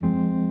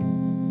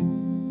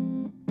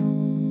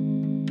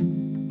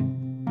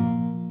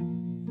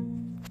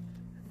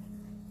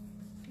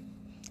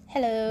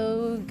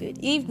Hello, good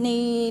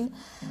evening.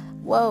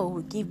 Whoa,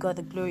 we give God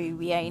the glory.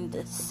 We are in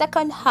the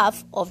second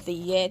half of the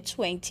year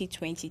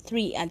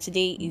 2023, and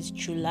today is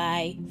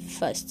July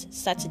 1st,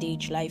 Saturday,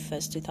 July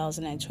 1st,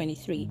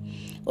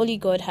 2023. Only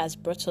God has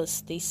brought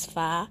us this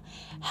far.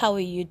 How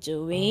are you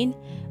doing?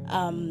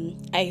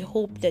 I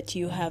hope that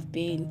you have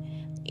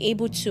been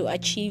able to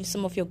achieve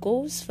some of your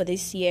goals for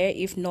this year,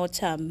 if not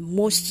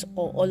most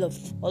or all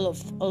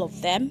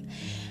of them.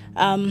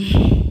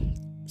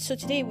 So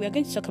today we are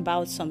going to talk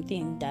about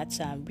something that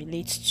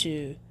relates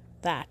to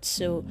that.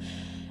 So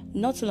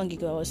not so long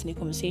ago, I was in a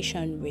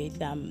conversation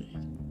with a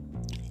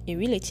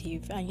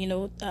relative,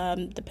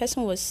 and the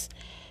person was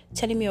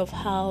telling me of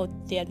how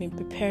they had been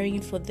preparing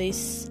for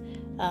this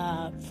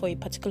for a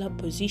particular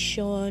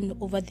position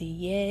over the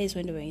years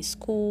when they were in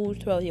school,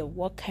 throughout their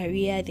work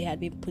career. They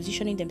had been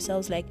positioning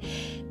themselves, like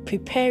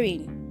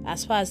preparing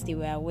as far as they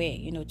were aware,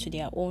 to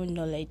their own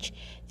knowledge.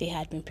 They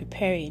had been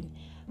preparing,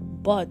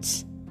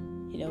 but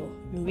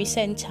in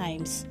recent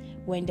times,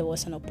 when there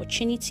was an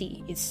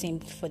opportunity, it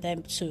seemed for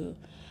them to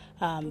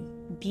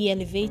be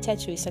elevated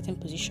to a certain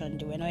position,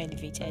 they were not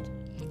elevated.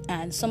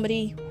 And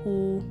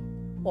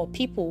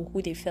people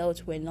who they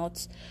felt were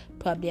not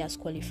probably as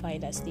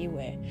qualified as they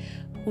were,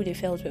 who they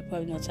felt were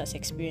probably not as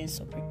experienced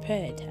or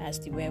prepared as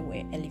they were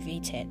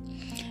elevated.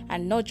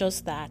 And not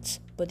just that,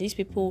 but these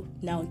people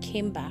now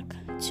came back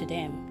to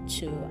them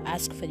to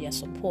ask for their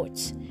support,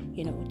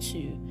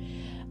 to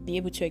be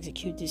able to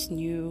execute these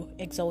new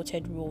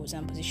exalted roles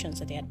and positions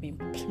that they had been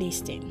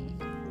placed in.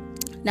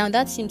 Now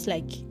that seems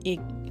like a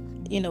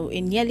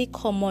nearly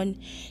common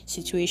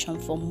situation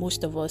for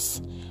most of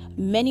us.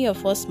 Many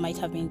of us might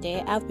have been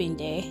there, I've been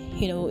there,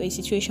 a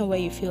situation where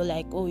you feel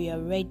like, you're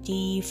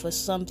ready for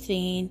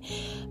something,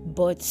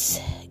 but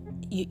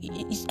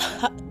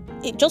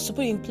just to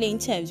put it in plain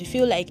terms, you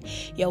feel like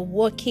you're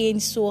working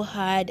so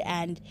hard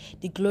and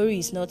the glory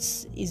is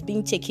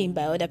being taken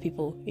by other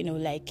people.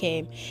 Like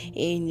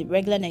in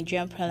regular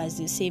Nigerian parlance,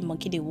 they say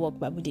monkey they walk,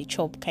 babu they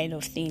chop kind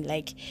of thing.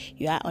 Like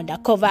you are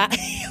undercover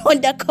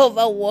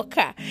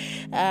worker.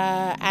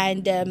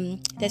 And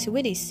there's a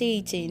way they say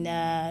it in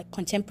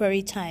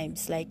contemporary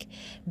times, like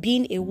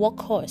being a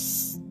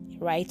workhorse,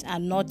 right,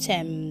 and not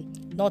a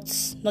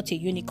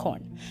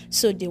unicorn.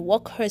 So the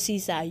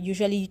workhorses are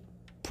usually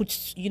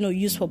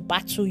used for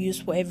battle,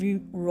 used for every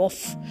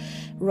rough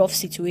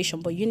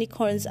situation, but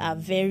unicorns are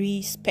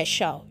very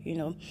special.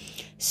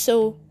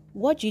 So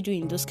what do you do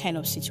in those kind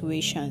of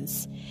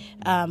situations?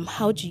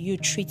 How do you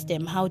treat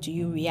them? How do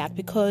you react?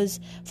 Because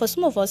for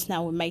some of us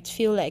now, we might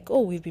feel like,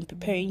 we've been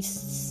preparing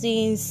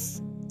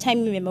since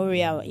time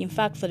immemorial. In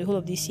fact, for the whole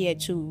of this year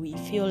too, we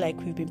feel like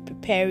we've been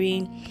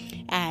preparing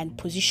and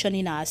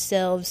positioning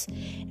ourselves,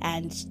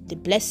 and the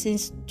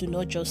blessings do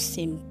not just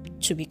seem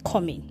to be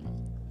coming.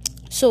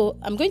 So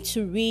I'm going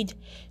to read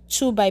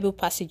two Bible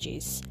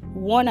passages,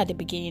 one at the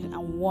beginning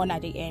and one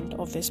at the end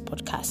of this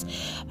podcast.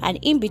 And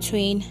in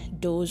between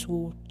those,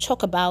 we'll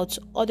talk about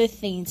other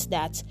things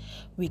that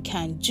we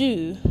can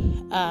do.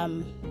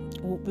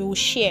 We will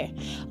share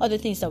other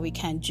things that we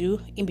can do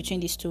in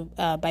between these two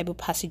Bible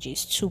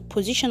passages to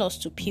position us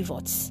to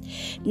pivots.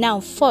 Now,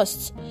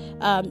 first,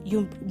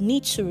 you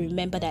need to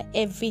remember that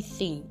every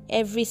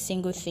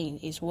single thing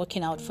is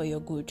working out for your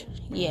good.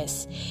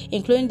 Yes,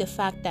 including the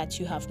fact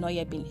that you have not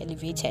yet been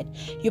elevated.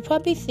 You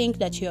probably think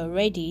that you're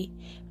ready,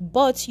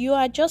 but you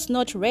are just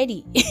not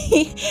ready.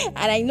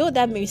 And I know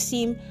that may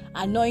seem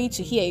annoying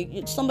to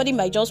hear. Somebody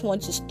might just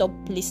want to stop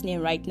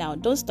listening right now.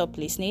 Don't stop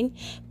listening.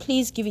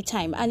 Please give it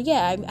time. And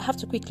I have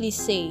to quickly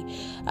say,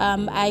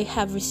 I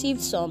have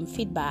received some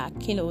feedback,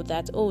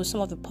 that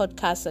some of the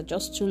podcasts are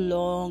just too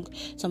long.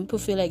 Some people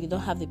feel like they don't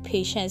have the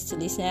patience to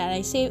listen. And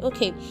I say,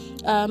 okay,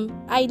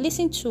 I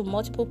listen to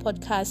multiple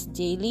podcasts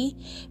daily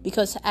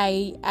because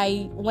I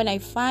when I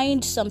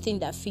find something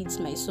that feeds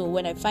my soul,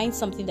 when I find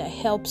something that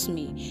helps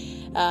me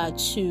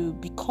to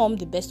become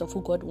the best of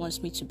who God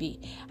wants me to be,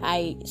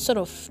 I sort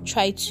of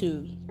try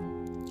to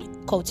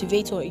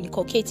cultivate or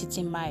incorporate it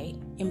into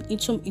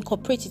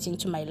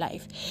my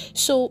life.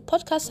 So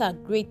podcasts are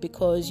great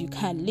because you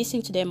can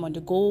listen to them on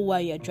the go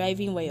while you're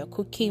driving, while you're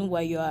cooking,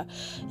 while you're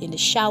in the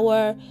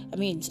shower. I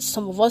mean,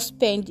 some of us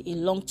spend a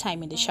long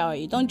time in the shower.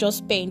 You don't just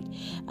spend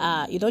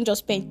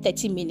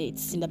 30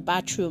 minutes in the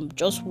bathroom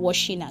just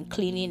washing and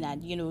cleaning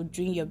and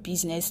doing your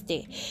business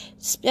there.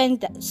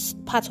 Spend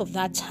part of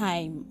that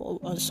time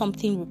on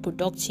something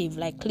reproductive,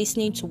 like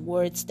listening to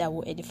words that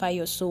will edify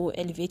your soul,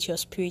 elevate your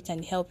spirit,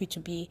 and help you to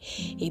be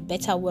a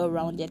better,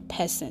 well-rounded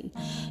person.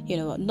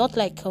 Not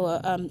like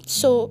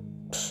so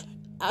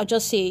I'll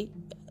just say,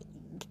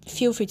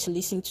 feel free to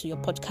listen to your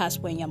podcast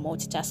when you're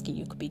multitasking.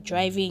 You could be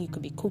driving, you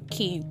could be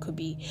cooking, you could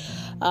be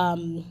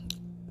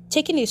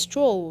taking a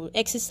stroll,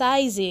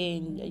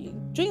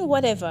 exercising, doing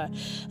whatever.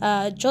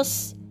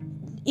 Just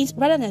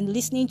rather than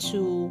listening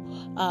to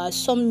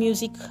some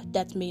music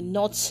that may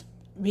not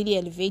really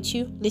elevate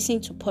you,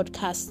 listening to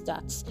podcasts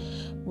that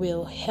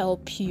will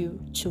help you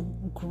to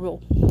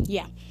grow.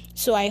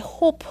 So I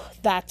hope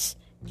that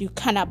you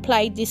can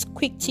apply this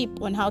quick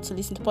tip on how to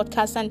listen to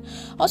podcasts, and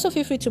also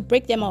feel free to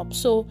break them up.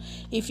 So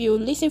if you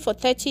listen for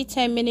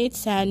 10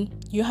 minutes and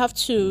you have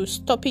to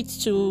stop it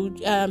to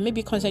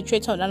maybe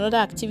concentrate on another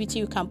activity,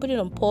 you can put it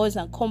on pause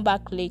and come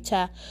back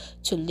later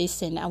to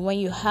listen. And when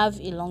you have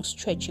a long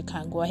stretch, you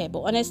can go ahead.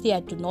 But honestly,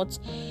 I do not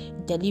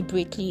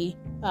deliberately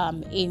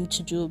aim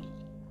to do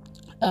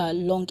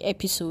long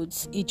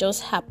episodes. It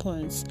just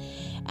happens,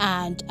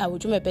 and I will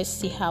do my best to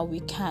see how we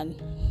can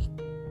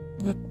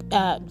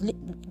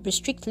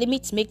restrict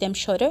limits, make them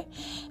shorter,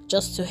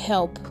 just to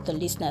help the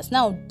listeners.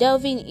 Now,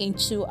 delving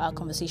into our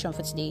conversation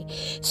for today.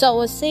 So I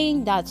was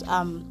saying that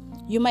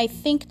you might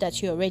think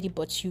that you're ready,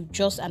 but you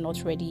just are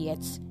not ready yet,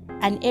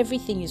 and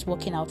everything is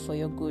working out for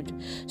your good.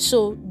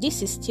 So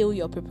this is still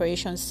your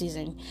preparation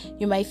season.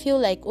 You might feel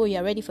like, oh,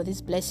 you're ready for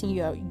this blessing.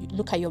 You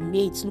look at your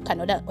mates, look at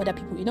other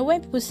people. You know,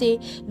 when people say,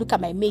 look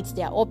at my mates,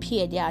 they are up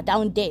here, they are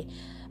down there,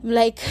 I'm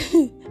like,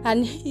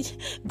 and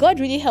God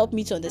really helped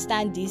me to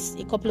understand this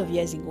a couple of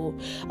years ago.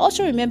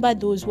 Also, remember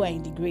those who are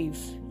in the grave.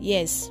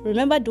 Yes,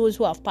 remember those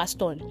who have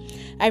passed on.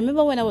 I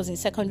remember when I was in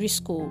secondary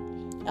school,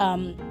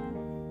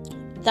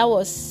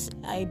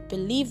 I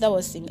believe that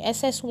was in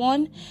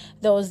SS1.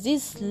 There was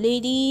this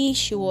lady.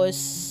 She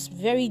was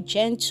very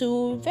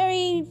gentle,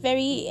 very,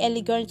 very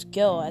elegant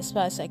girl, as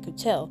far as I could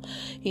tell.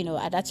 You know,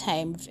 at that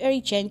time,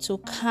 very gentle,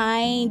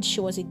 kind. She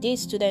was a day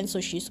student,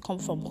 so she used to come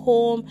from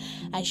home,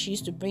 and she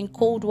used to bring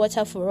cold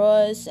water for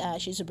us.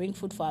 She used to bring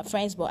food for our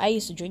friends, but I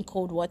used to drink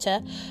cold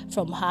water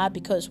from her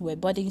because we're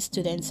boarding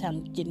students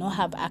and did not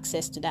have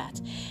access to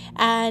that.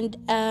 And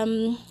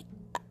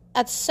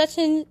at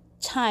certain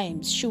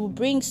times, she would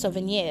bring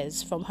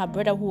souvenirs from her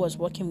brother who was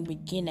working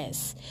with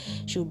Guinness.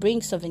 She would bring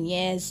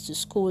souvenirs to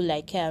school,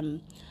 like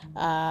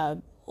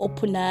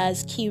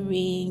openers, key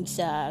rings,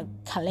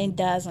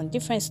 calendars, and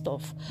different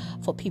stuff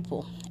for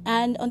people.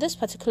 And on this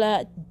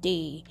particular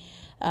day,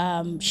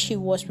 she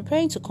was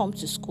preparing to come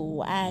to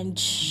school, and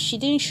she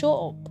didn't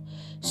show up.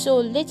 So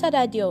later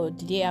that day or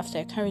the day after,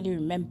 I can't really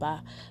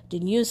remember, the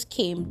news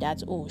came that,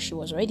 she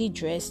was already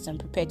dressed and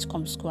prepared to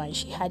come to school, and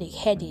she had a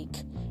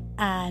headache.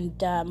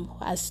 And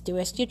as they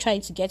were still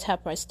trying to get her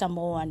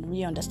paracetamol and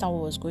really understand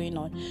what was going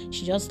on,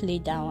 she just lay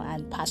down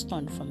and passed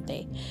on from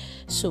there.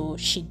 So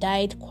she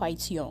died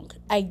quite young.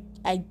 I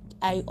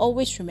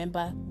always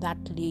remember that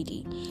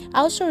lady.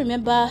 I also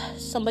remember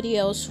somebody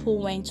else who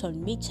went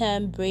on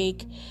midterm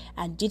break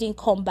and didn't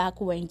come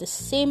back. We're in the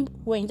same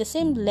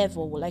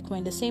level, like we're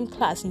in the same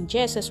class in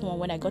JSS1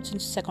 when I got into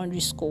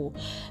secondary school.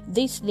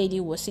 This lady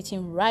was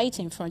sitting right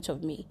in front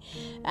of me,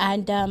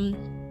 and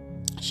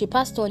she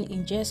passed on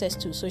in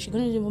JSS2, so she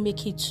couldn't even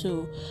make it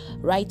to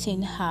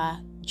writing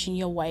her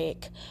junior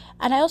WAEC.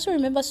 And I also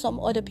remember some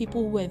other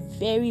people who were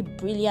very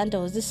brilliant. There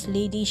was this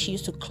lady, she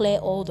used to clear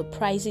all the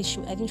prizes.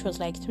 I think she was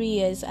like 3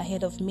 years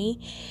ahead of me,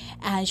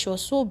 and she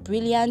was so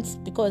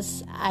brilliant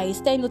because I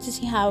started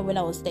noticing her when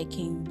I was like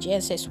in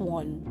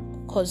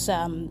JSS1, because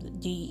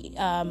the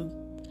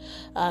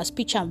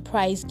speech and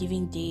prize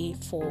giving day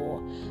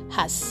for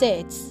her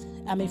sets,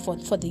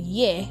 for the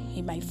year,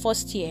 in my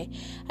first year,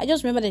 I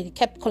just remember that they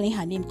kept calling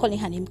her name.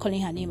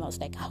 I was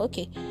like,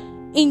 okay.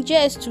 In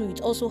JS2,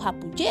 it also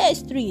happened.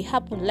 JS3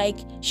 happened. Like,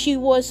 she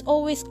was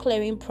always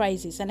clearing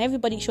prizes, and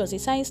she was a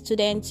science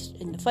student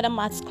in the further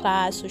maths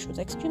class, so she was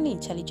extremely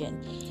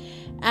intelligent.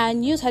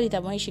 And news had it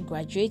that when she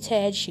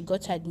graduated, she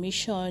got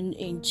admission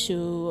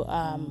into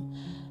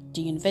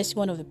the university,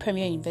 one of the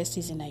premier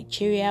universities in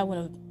Nigeria, one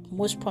of the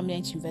most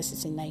prominent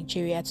universities in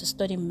Nigeria, to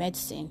study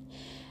medicine.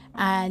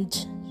 And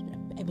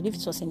I believe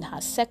it was in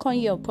her second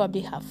year or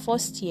probably her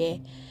first year,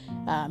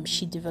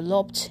 she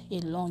developed a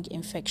lung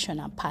infection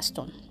and passed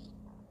on.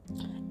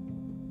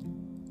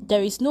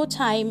 There is no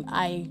time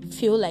I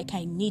feel like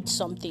I need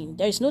something.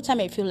 There is no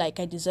time I feel like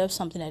I deserve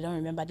something. I don't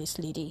remember this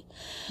lady,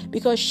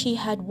 because she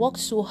had worked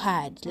so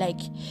hard.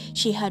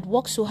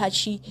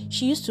 She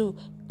used to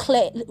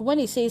clear. When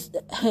it says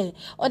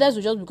others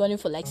will just be going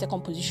for like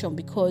second position,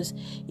 because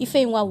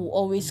Ifeanyi will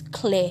always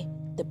clear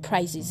the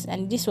prizes,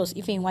 and this was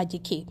Ifeanyi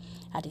DK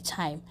at the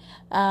time.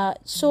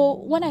 So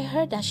when I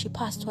heard that she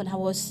passed on, I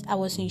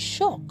was in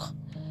shock.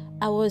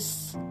 I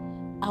was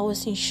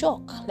in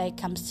shock.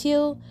 Like, I'm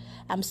still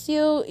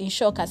in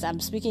shock as I'm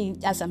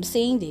speaking, as I'm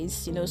saying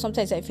this. You know,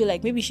 sometimes I feel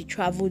like maybe she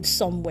traveled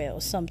somewhere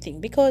or something,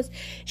 because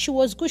she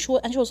was good. She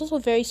was also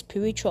very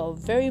spiritual,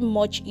 very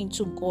much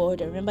into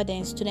God. I remember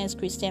then Students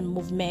Christian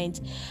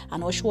movement,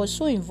 and she was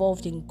so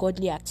involved in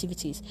godly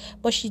activities,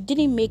 but she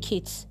didn't make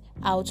it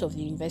out of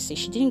the university.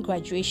 She didn't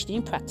graduate, she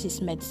didn't practice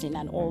medicine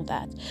and all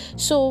that.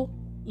 So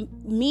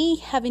me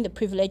having the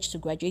privilege to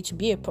graduate, to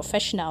be a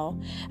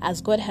professional, as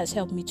God has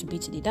helped me to be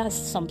today, that's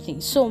something.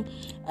 So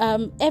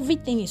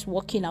everything is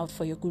working out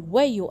for your good.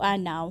 Where you are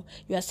now,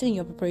 you are still in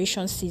your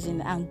preparation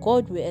season, and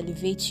God will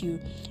elevate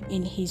you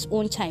in His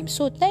own time.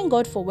 So thank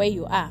God for where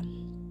you are.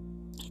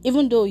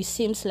 Even though it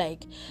seems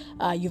like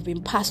you've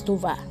been passed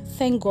over,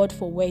 thank God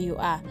for where you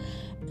are.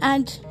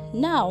 And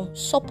now,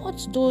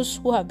 support those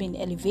who have been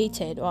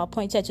elevated or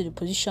appointed to the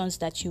positions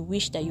that you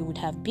wish that you would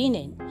have been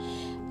in.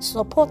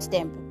 support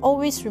them,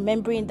 always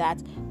remembering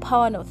that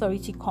power and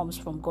authority comes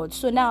from God.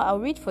 So now I'll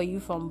read for you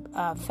from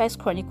 1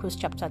 Chronicles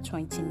chapter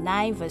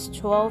 29 verse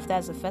 12.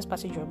 That's the first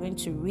passage we're going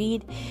to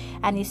read,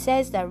 and it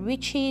says that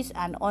riches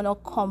and honor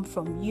come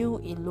from you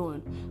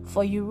alone,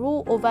 for you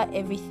rule over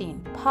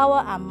everything.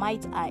 Power and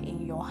might are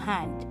in your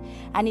hand,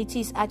 and it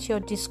is at your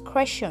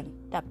discretion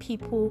that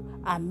people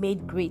are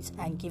made great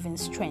and given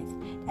strength.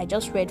 I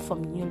just read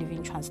from New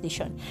Living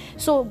Translation.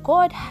 So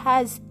God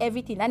has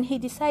everything, and He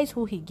decides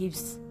who He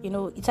gives.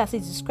 It's at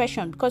His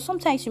discretion, because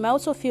sometimes you might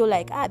also feel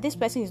like, this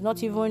person is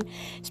not even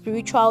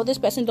spiritual, this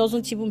person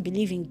doesn't even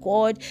believe in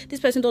God,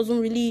 this person doesn't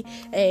really,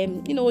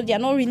 they are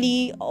not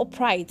really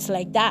upright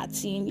like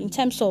that in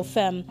terms of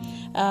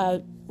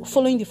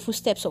following the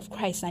footsteps of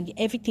Christ, and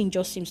everything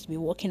just seems to be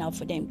working out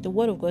for them. The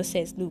Word of God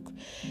says, look,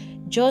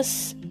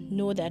 just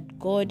know that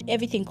God,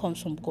 everything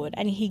comes from God,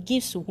 and He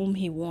gives to whom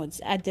He wants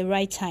at the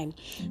right time.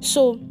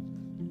 So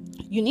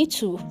you need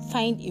to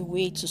find a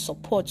way to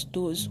support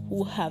those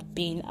who have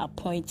been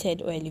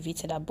appointed or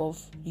elevated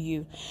above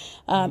you.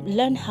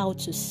 Learn how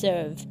to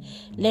serve.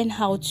 Learn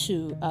how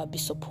to be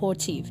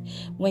supportive.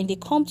 When they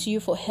come to you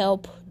for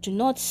help, do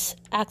not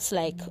act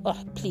like,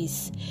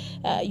 please,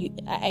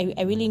 I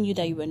really knew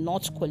that you were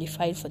not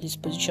qualified for this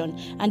position.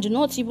 And do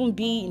not even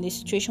be in a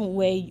situation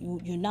where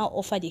you now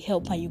offer the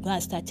help and you go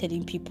and start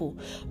telling people,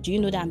 do you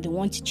know that I'm the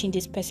one teaching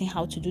this person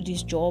how to do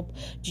this job?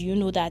 Do you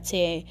know that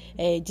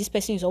this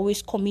person is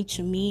always coming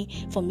to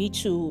me for me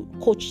to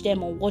coach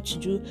them on what to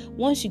do?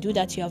 Once you do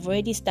that, you have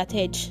already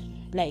started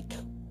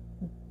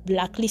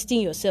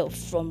blacklisting yourself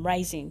from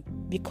rising,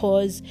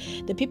 because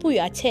the people you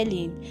are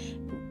telling,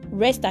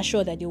 rest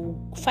assured that they will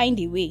find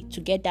a way to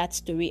get that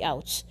story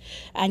out.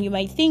 And you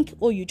might think,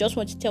 you just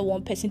want to tell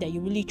one person that you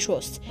really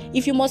trust.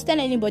 If you must tell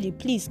anybody,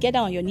 please get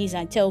down on your knees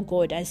and tell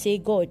God and say,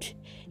 God,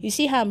 you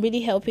see how I'm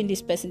really helping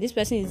this person. This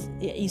person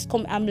is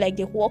coming. I'm like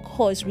the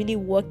workhorse really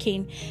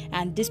working,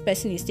 and this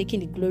person is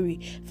taking the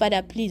glory.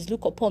 Father, please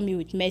look upon me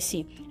with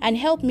mercy and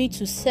help me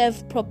to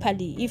serve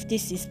properly. If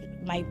this is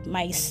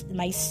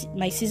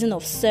my season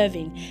of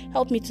serving,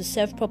 help me to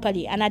serve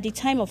properly, and at the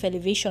time of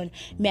elevation,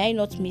 may I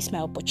not miss my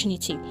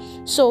opportunity.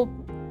 So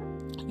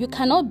you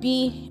cannot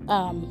be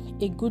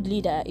a good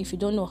leader if you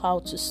don't know how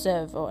to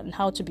serve and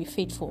how to be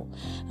faithful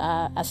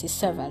as a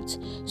servant.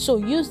 So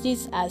use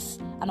this as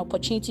an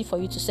opportunity for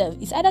you to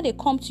serve. It's either they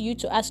come to you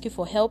to ask you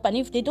for help, and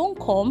if they don't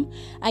come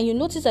and you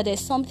notice that there's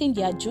something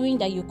they are doing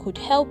that you could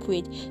help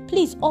with,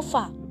 please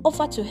offer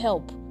to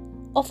help.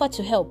 Offer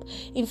to help.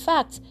 In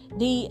fact,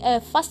 the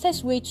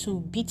fastest way to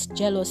beat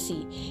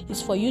jealousy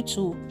is for you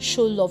to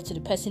show love to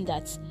the person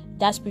that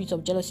spirit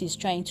of jealousy is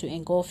trying to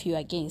engulf you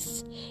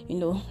against.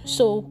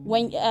 So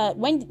when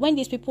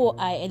these people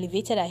are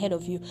elevated ahead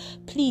of you,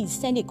 please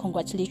send a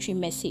congratulatory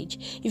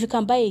message. If you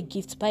can buy a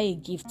gift,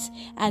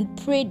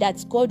 and pray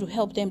that God will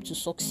help them to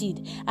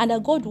succeed, and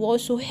that God will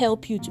also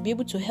help you to be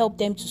able to help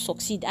them to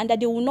succeed, and that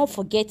they will not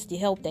forget the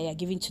help that you are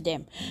giving to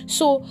them.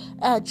 So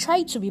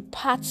try to be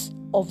part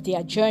of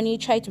their journey,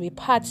 try to be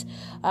part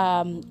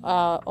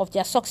of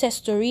their success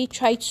story,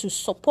 try to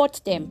support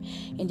them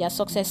in their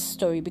success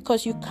story,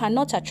 because you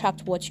cannot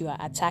attract what you are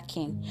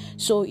attacking.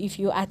 So if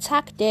you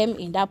attack them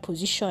in that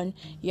position,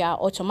 you are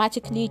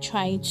automatically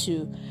trying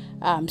to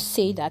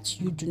say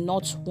that you do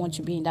not want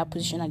to be in that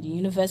position, and the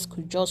universe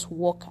could just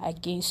work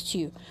against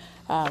you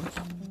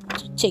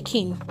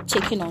taking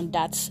on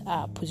that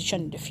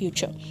position in the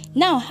future.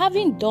 Now,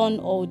 having done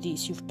all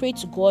this, you've prayed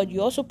to God.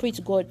 You also pray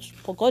to God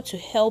for God to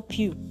help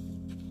you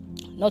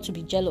not to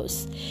be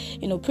jealous.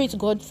 Pray to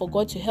God for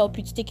God to help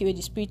you to take away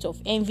the spirit of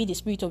envy, the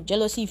spirit of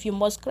jealousy. If you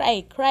must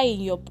cry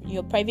in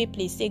your private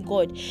place. Say,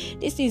 God,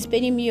 this is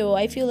paining me.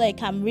 I feel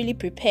like I'm really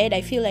prepared.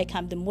 I feel like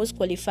I'm the most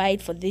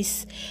qualified for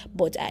this,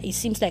 but it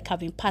seems like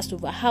I've been passed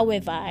over.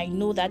 However, I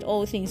know that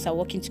all things are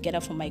working together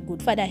for my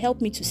good. Father,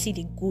 help me to see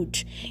the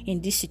good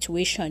in this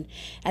situation.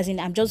 As in,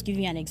 I'm just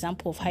giving you an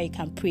example of how you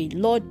can pray.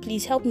 Lord,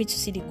 please help me to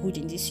see the good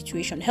in this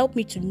situation. Help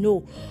me to know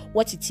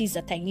what it is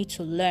that I need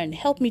to learn.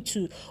 Help me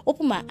to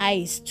open my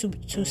eyes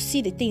to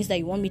see the things that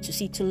you want me to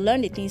see, to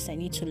learn the things I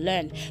need to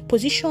learn.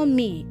 Position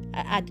me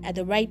at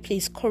the right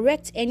place.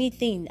 Correct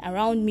anything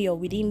around me or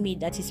within me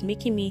that is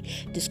making me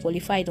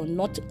disqualified or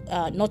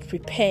not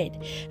prepared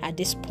at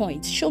this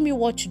point. Show me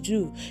what to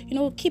do.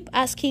 Keep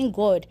asking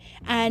God,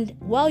 and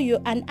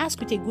ask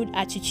with a good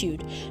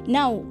attitude.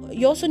 Now,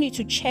 you also need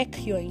to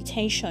check your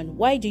intention.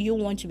 Why do you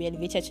want to be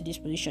elevated to this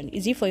position?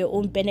 Is it for your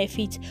own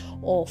benefit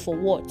or for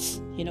what?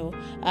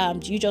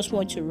 Do you just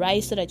want to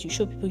rise so that you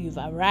show people you've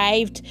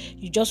arrived?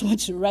 You just want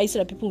to rise so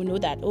that people will know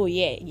that,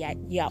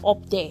 you're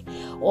up there.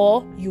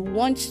 Or you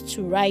want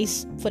to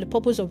rise for the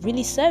purpose of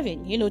really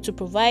serving, to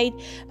provide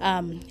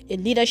a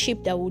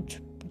leadership that would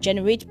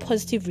generate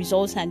positive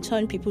results and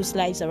turn people's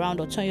lives around,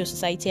 or turn your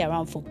society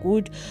around for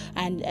good,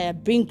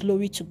 and bring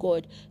glory to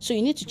God. So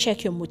you need to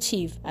check your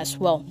motive as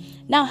well.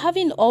 Now,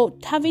 having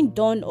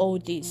done all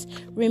this,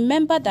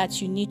 remember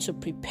that you need to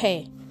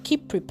prepare.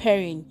 Keep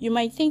preparing. You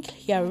might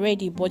think you're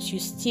ready, but you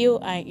still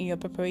are in your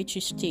preparatory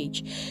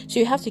stage. So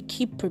you have to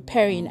keep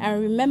preparing,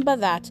 and remember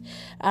that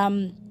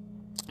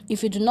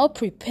If you do not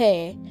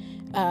prepare,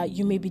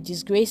 you may be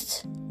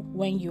disgraced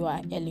when you are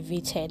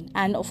elevated,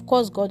 and of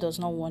course God does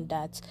not want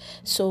that.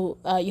 So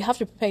you have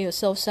to prepare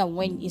yourself so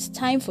when it's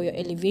time for your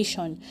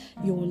elevation,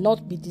 you will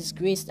not be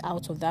disgraced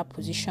out of that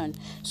position.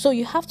 So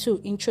you have to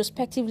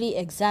introspectively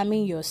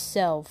examine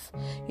yourself,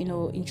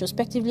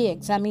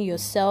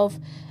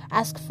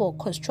 ask for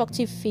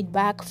constructive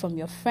feedback from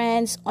your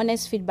friends,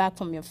 honest feedback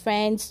from your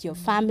friends, your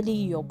family,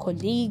 your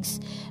colleagues,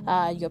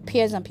 your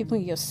peers and people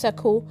in your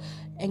circle.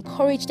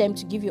 Encourage them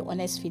to give you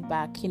honest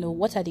feedback.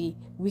 What are the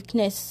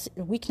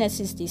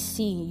weaknesses they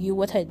see in you?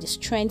 What are the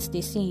strengths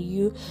they see in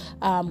you?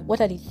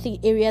 What are the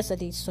areas that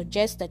they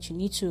suggest that you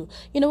need to,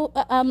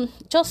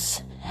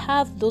 just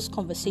have those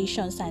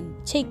conversations and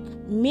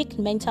make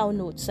mental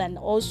notes and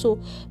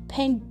also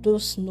pen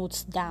those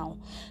notes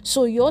down.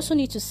 So you also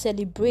need to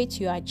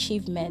celebrate your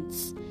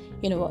achievements.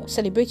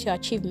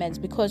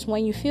 Because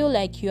when you feel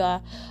like you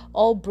are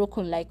all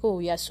broken, like, oh,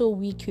 you are so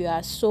weak, you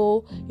have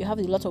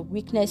a lot of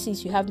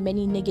weaknesses, you have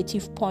many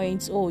negative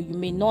points, you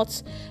may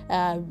not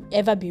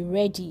ever be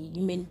ready,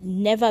 you may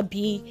never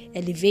be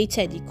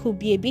elevated, it could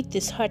be a bit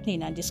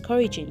disheartening and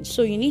discouraging.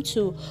 So you need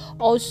to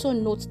also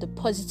note the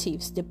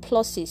positives, the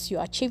pluses,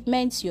 your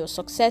achievements, your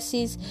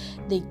successes,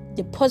 the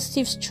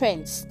positive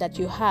strengths that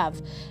you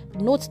have.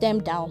 Note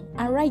them down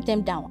and write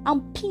them down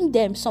and pin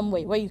them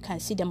somewhere where you can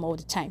see them all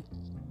the time.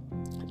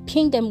 To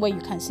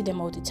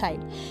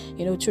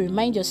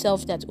remind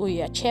yourself that,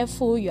 you are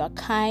cheerful, you are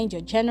kind,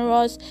 you're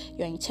generous,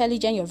 you're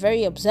intelligent, you're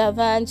very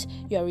observant,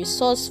 you're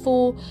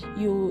resourceful,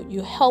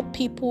 you help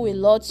people a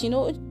lot,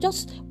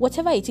 just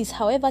whatever it is,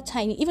 however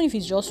tiny, even if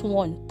it's just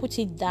one, put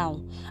it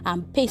down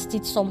and paste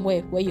it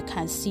somewhere where you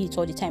can see it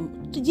all the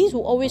time. These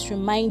will always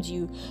remind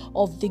you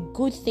of the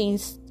good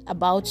things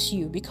about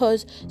you,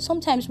 because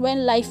sometimes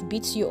when life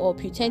beats you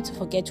up, you tend to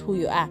forget who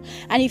you are.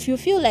 And if you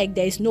feel like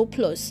there is no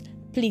plus,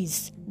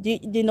 please,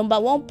 the number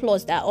one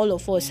plus that all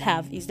of us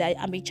have is that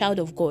I'm a child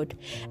of God.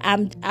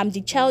 I'm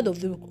the child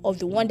of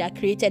the one that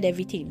created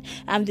everything.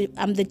 I'm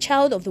the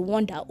child of the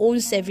one that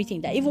owns everything,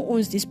 that even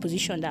owns this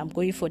position that I'm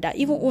going for, that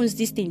even owns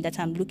this thing that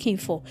I'm looking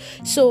for.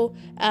 So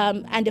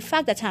and the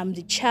fact that I'm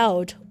the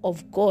child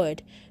of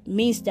God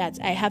means that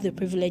I have the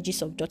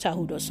privileges of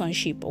daughterhood or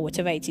sonship or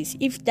whatever it is.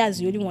 If that's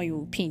the only one you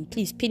will pin,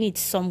 please pin it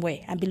somewhere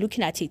and be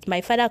looking at it.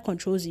 My Father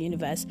controls the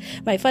universe.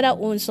 My Father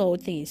owns all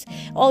things.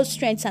 All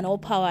strength and all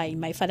power in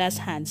my Father's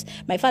hands.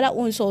 My Father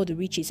owns all the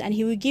riches, and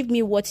He will give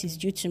me what is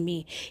due to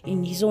me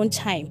in His own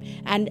time.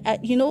 And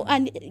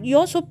and you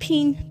also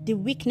pin the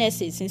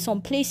weaknesses in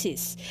some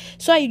places,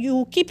 so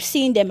you keep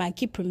seeing them and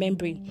keep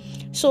remembering.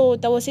 So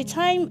there was a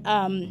time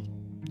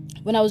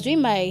when I was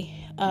doing my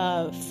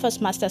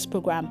first master's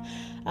program.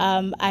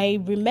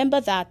 I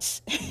remember that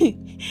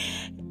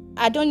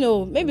I don't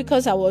know, maybe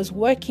because I was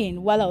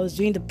working while I was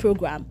doing the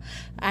program,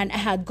 and I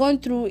had gone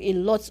through a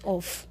lot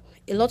of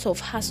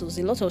hassles,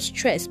 a lot of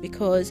stress,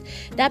 because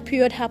that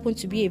period happened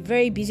to be a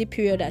very busy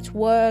period at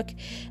work,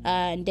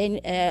 and then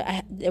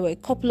there were a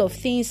couple of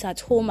things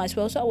at home as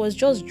well. So I was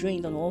just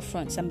drained on all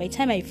fronts, and by the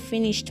time I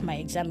finished my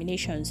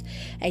examinations,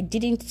 I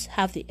didn't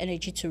have the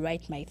energy to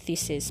write my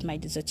thesis, my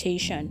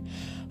dissertation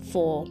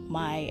for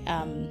my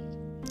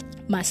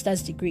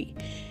master's degree.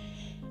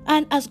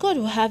 And as God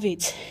will have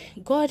it,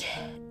 God,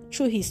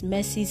 through His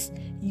mercies,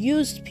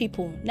 used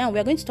people. Now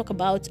we're going to talk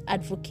about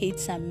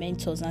advocates and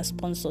mentors and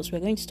sponsors.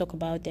 We're going to talk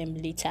about them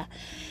later.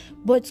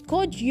 But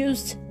God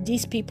used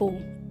these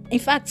people. In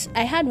fact,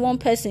 I had one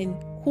person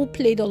who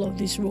played all of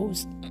these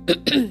roles.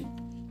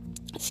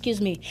 Excuse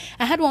me.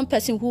 I had one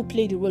person who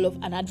played the role of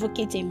an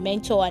advocate, a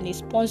mentor, and a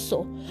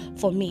sponsor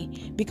for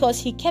me, because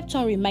he kept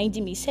on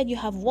reminding me. He said, you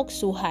have worked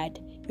so hard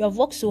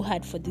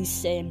for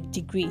this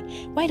degree.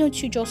 Why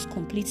don't you just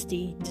complete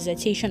the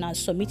dissertation and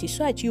submit it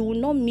so that you will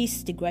not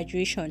miss the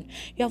graduation?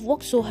 You have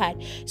worked so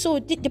hard. So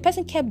the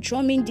person kept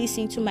drumming this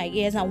into my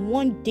ears, and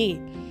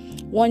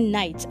one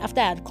night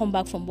after I had come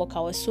back from work,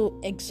 I was so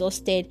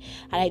exhausted,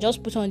 and I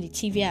just put on the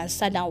TV and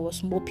sat down,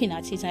 was moping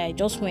at it, and I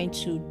just went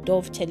to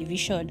Dove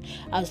Television.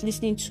 I was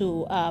listening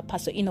to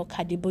Pastor Enoch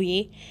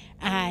Kadeboye,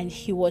 and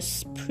he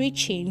was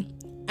preaching.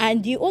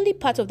 And the only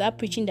part of that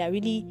preaching that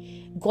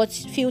really got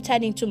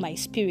filtered into my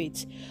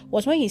spirit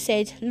was when he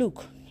said,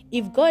 look,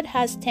 if God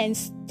has 10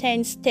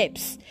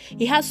 steps,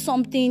 He has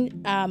something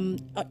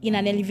in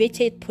an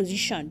elevated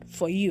position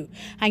for you,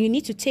 and you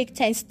need to take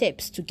 10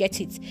 steps to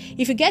get it.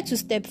 If you get to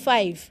step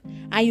 5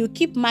 and you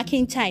keep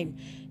marking time,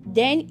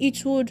 then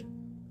it would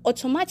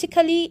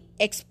automatically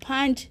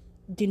expand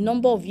the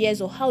number of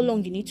years or how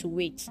long you need to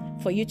wait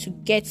for you to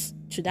get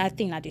to that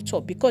thing at the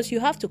top, because you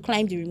have to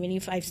climb the remaining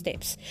 5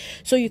 steps.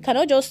 So you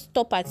cannot just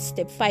stop at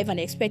step 5 and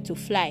expect to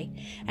fly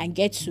and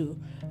get to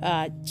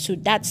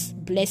that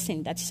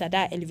blessing that is at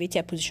that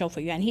elevated position for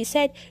you. And he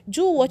said,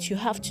 do what you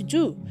have to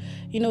do.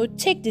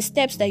 Take the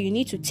steps that you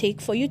need to take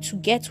for you to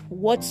get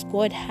what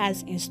God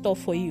has in store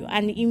for you.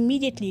 And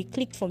immediately it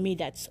clicked for me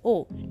that,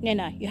 oh,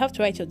 Nena, you have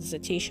to write your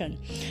dissertation.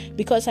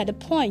 Because at that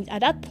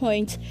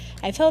point,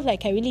 I felt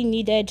like I really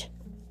needed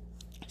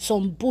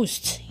some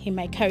boost in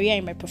my career,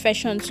 in my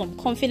profession, some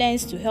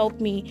confidence to help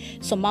me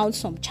surmount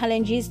some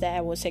challenges that I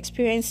was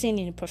experiencing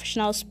in the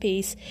professional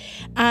space.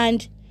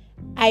 And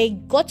I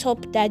got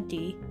up that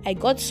day, I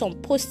got some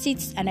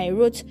post-its, and I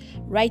wrote,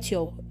 write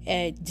your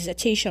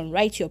dissertation,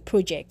 write your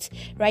project,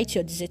 write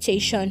your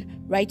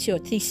dissertation, write your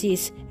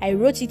thesis. I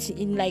wrote it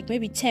in like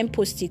maybe 10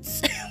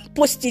 post-its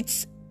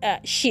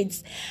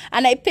sheets,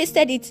 and I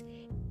pasted it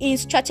in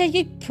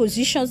strategic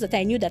positions that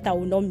I knew that I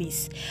would not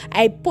miss.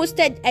 I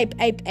pasted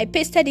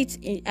it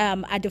in,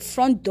 at the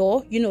front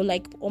door,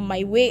 like on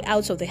my way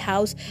out of the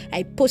house.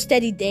 I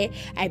posted it there.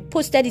 I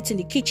posted it in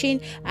the kitchen.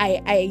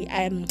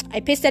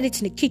 I pasted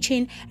it in the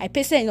kitchen. I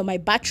pasted it on my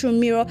bathroom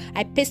mirror.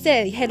 I pasted it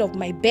at the head of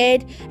my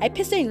bed. I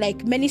pasted it in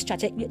like many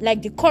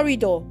like the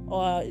corridor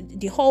or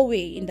the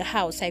hallway in the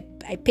house. I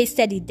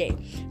pasted it there.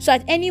 So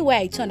at anywhere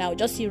I turn, I'll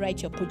just see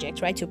write your project.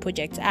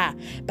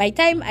 By the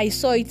time I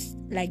saw it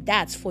like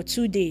that for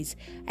 2 days,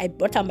 I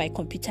brought out my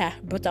computer,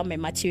 brought out my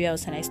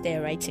materials, and I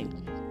started writing.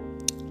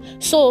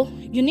 So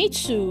you need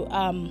to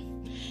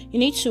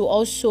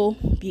also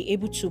be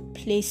able to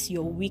place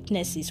your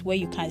weaknesses where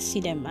you can see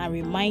them and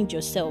remind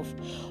yourself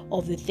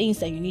of the things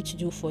that you need to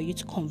do for you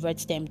to convert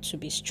them to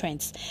be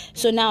strengths.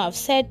 So now I've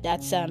said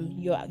that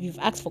you've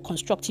asked for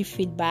constructive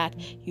feedback,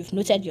 you've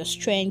noted your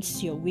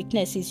strengths, your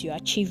weaknesses, your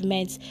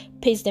achievements,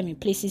 place them in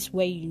places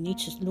where you need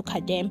to look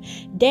at them.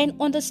 Then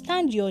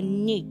understand your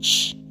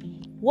niche.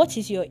 What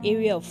is your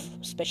area of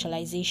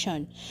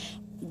specialization?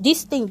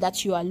 This thing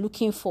that you are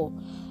looking for,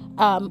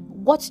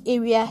 what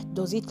area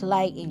does it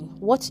lie in?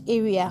 What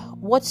area,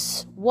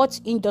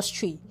 what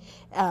industry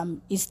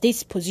is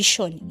this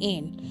position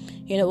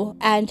in?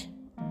 And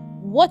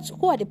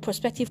who are the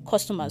prospective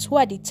customers? Who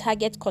are the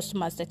target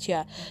customers that you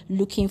are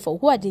looking for?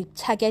 Who are the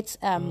target?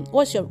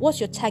 What's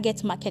your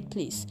target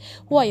marketplace?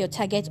 Who are your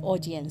target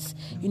audience?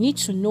 You need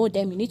to know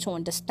them. You need to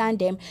understand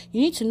them.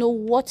 You need to know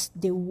what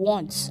they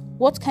want.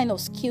 What kind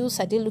of skills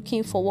are they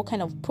looking for? What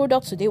kind of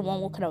products do they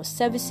want? What kind of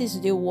services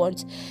do they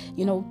want?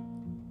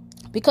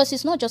 Because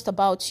it's not just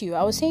about you.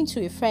 I was saying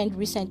to a friend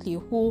recently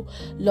who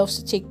loves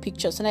to take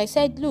pictures, and I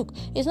said, look,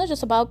 it's not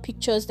just about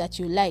pictures that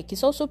you like.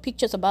 It's also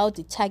pictures about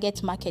the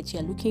target market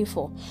you're looking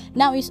for.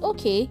 Now, it's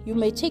okay. You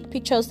may take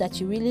pictures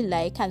that you really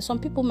like, and some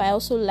people might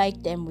also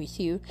like them with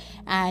you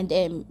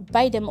and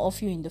buy them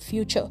off you in the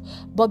future.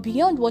 But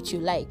beyond what you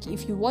like,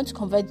 if you want to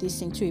convert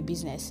this into a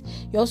business,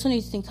 you also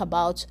need to think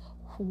about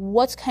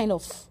what kind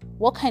of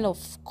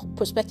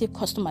prospective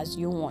customers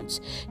you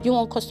want. Do you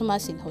want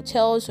customers in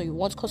hotels, or you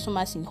want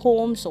customers in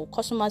homes, or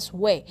customers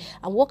where?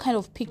 And what kind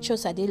of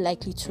pictures are they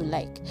likely to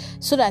like?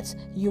 So that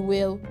you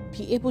will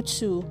be able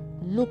to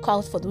look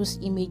out for those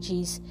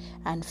images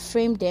and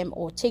frame them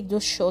or take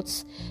those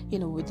shots,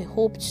 with the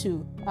hope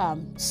to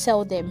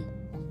sell them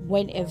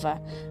whenever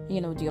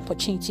the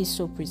opportunity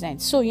so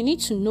presents. So you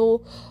need to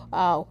know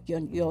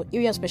your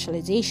area of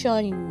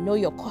specialization, you know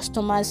your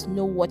customers,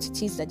 know what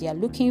it is that they are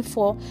looking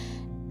for,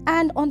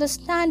 and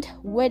understand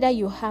whether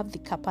you have the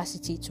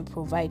capacity to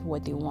provide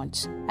what they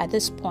want. At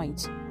this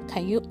point,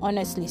 can you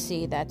honestly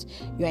say that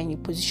you are in a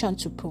position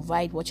to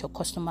provide what your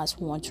customers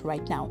want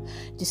right now?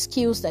 The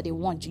skills that they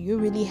want, do you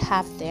really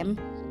have them?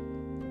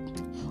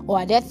 Or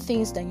are there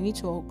things that you need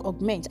to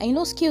augment?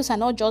 And skills are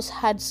not just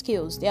hard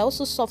skills, they're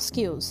also soft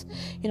skills.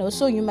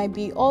 So you might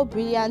be all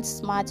brilliant,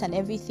 smart, and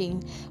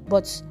everything,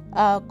 but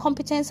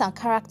competence and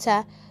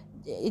character,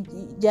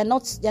 they're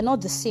not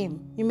the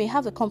same. You may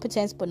have the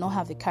competence but not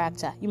have the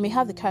character. You may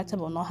have the character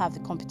but not have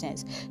the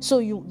competence. So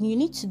you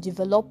need to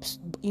develop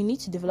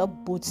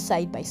both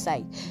side by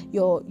side.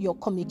 Your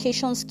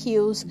communication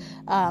skills,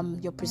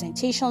 your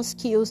presentation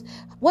skills.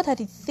 What are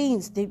the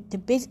things,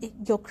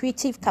 your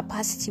creative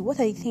capacity? What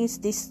are the things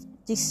this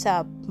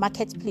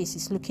marketplace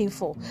is looking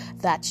for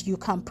that you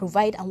can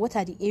provide, and what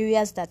are the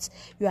areas that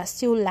you are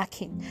still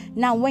lacking?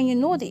 Now, when you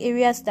know the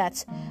areas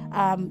that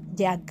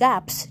there are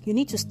gaps, you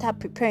need to start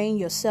preparing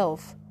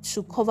yourself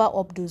to cover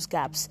up those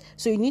gaps.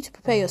 So you need to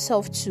prepare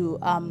yourself to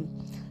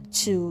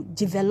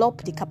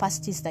develop the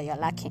capacities that you're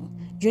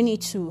lacking. You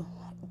need to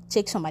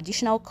take some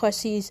additional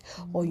courses,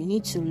 or you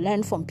need to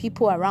learn from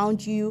people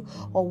around you,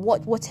 or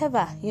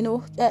whatever.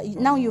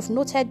 Now you've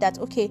noted that,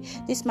 okay,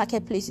 this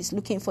marketplace is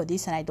looking for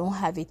this and I don't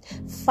have it.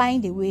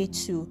 Find a way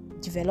to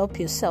develop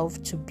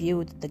yourself to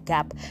build the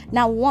gap.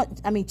 Now,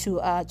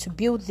 to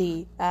build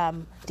the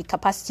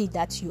capacity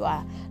that you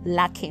are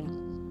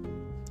lacking.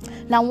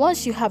 Now,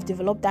 once you have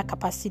developed that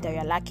capacity that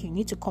you're lacking, you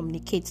need to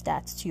communicate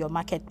that to your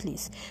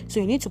marketplace. So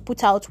you need to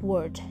put out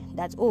word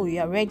that,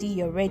 you're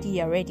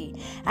ready.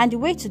 And the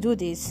way to do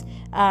this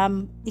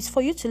is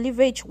for you to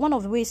leverage. One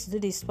of the ways to do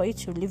this is for you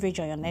to leverage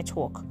on your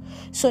network.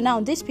 So now,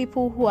 these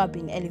people who have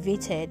been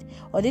elevated,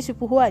 or these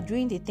people who are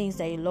doing the things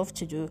that you love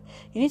to do,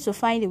 you need to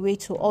find a way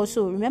to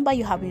also, remember,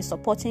 you have been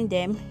supporting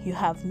them. You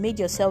have made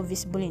yourself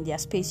visible in their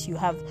space. You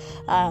have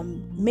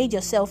made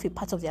yourself a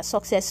part of their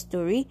success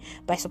story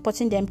by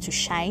supporting them to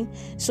shine.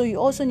 So you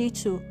also need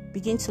to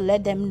begin to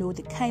let them know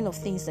the kind of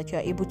things that you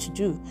are able to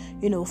do,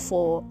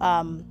 for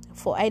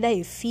either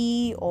a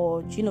fee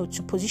or,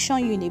 to position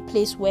you in a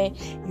place where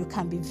you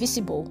can be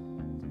visible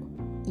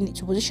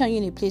to position you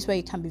in a place where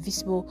you can be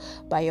visible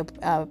by your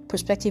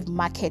prospective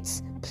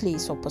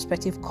marketplace or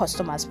prospective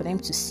customers, for them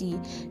to see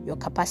your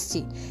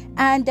capacity.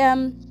 And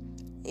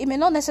it may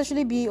not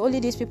necessarily be only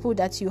these people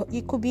that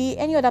it could be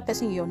any other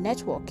person in your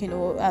network,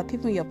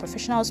 people in your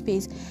professional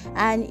space.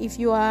 And if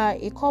you are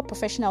a core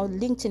professional,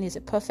 LinkedIn is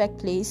a perfect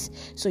place.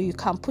 So you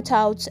can put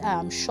out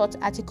short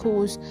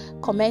articles,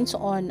 comment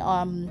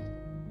on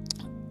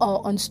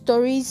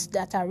stories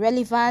that are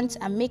relevant,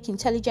 and make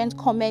intelligent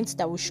comments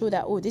that will show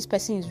that, this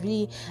person is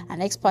really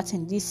an expert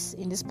in this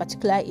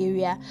particular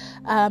area.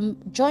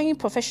 Join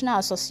professional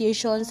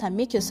associations and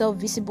make yourself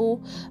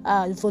visible.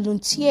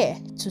 Volunteer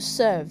to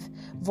serve.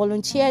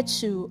 Volunteer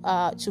to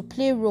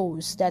play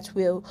roles that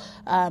will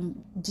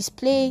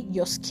display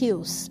your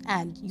skills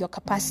and your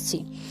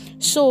capacity.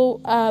 So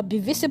be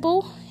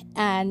visible.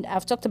 And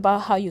I've talked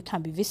about how you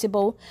can be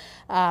visible.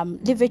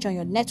 Leverage on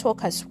your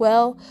network as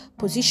well.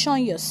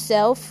 Position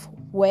yourself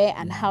where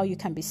and how you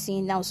can be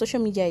seen. Now, social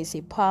media is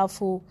a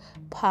powerful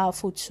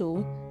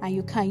tool, and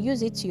you can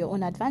use it to your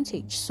own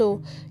advantage.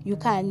 So you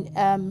can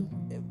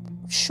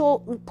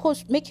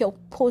make your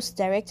post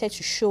directed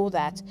to show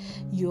that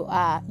you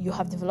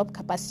have developed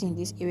capacity in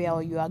this area,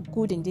 or you are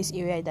good in this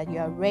area, that you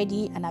are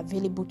ready and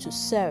available to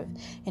serve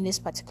in this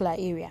particular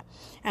area.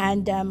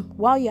 And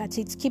while you're at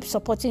it, keep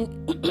supporting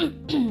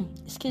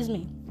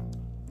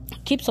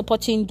keep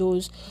supporting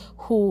those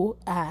who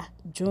are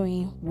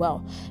doing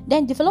well.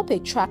 Then develop a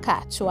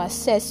tracker to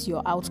assess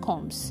your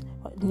outcomes.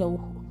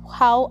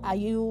 How are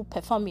you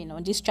performing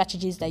on these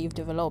strategies that you've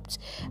developed?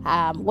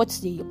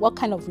 What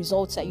kind of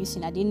results are you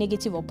seeing? Are they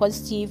negative or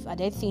positive? Are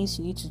there things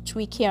you need to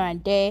tweak here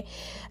and there?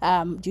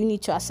 Do you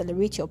need to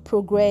accelerate your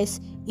progress,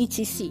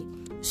 etc.?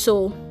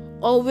 So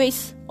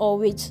always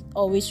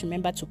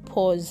remember to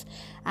pause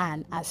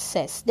and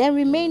assess. Then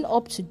remain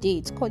up to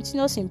date.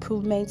 Continuous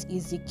improvement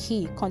is the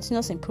key.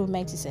 Continuous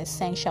improvement is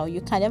essential.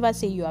 You can never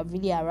say you have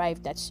really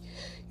arrived, that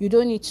you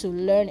don't need to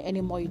learn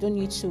anymore, you don't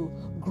need to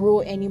grow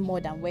any more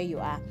than where you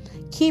are.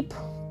 Keep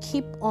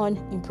on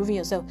improving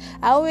yourself.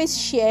 I always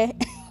share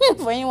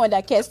for anyone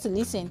that cares to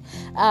listen,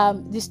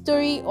 the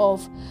story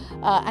of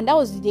and that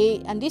was the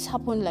day, and this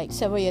happened like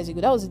several years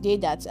ago. That was the day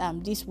that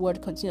this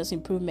word continuous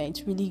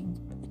improvement really,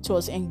 it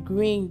was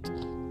ingrained.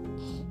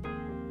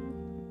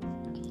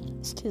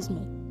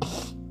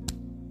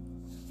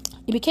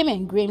 It became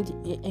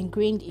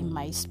ingrained in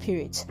my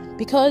spirit,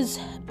 because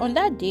on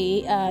that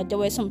day there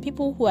were some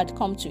people who had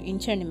come to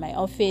intern in my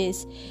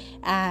office,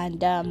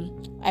 and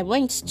I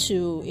went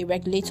to a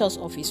regulator's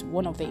office,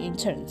 one of the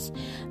interns.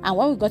 And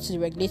when we got to the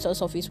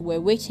regulator's office, we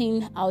were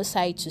waiting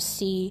outside to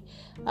see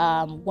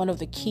one of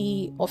the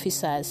key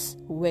officers.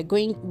 We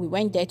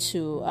went there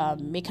to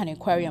make an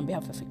inquiry on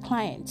behalf of a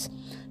client.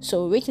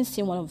 So we're waiting to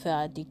see one of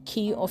the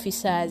key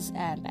officers,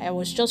 and I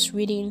was just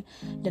reading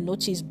the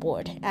notice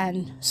board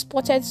and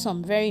spotted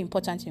some very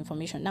important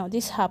information. Now,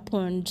 this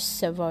happened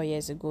several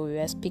years ago. We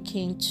were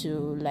speaking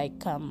to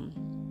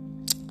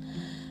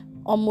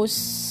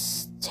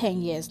almost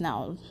 10 years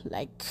now,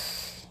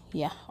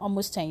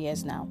 almost 10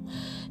 years now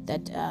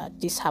that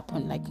this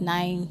happened, like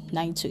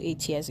 9 to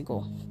 8 years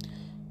ago.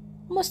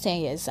 Almost 10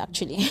 years,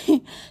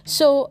 actually.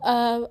 So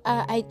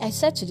I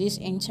said to this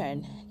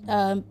intern,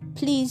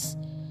 please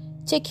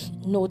take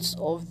notes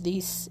of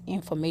this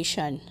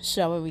information,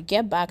 so that when we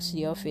get back to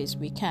the office,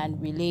 we can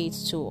relate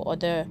to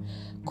other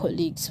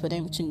colleagues for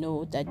them to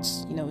know that,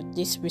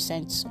 this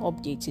recent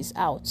update is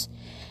out.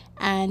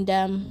 And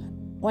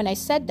when I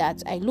said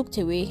that, I looked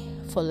away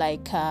for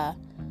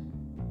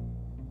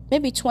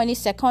maybe 20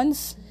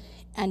 seconds,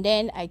 and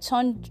then I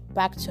turned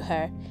back to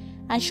her,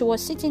 and she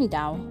was sitting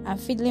down and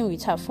fiddling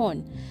with her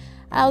phone.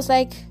 I was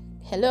like,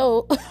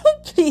 hello,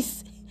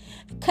 please,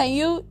 can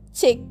you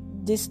take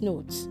this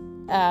note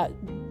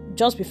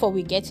just before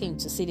we get in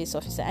to see this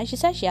officer? And she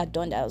said she had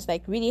done that. I was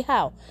like, really,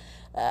 how?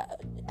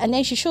 And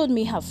then she showed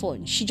me her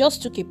phone. She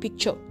just took a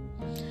picture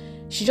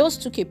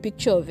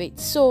of it.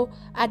 So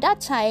at that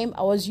time,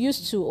 I was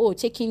used to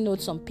taking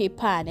notes on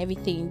paper and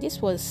everything.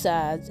 This was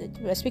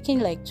we're speaking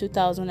like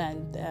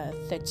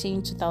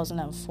 2013,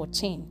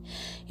 2014,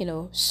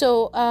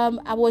 So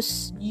I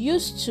was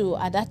used to,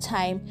 at that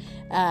time,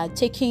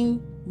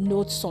 taking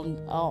notes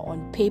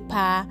on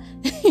paper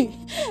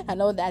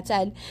and all that.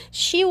 And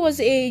she was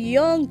a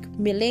young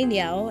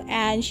millennial,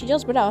 and she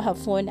just brought out her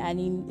phone, and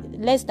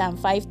in less than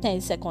 5-10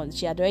 seconds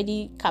she had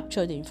already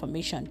captured the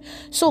information.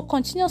 So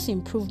continuous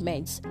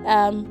improvements,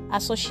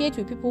 associate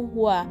with people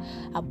who are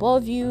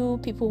above you,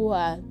 people who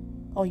are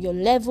on your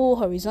level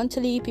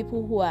horizontally,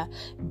 people who are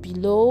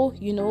below,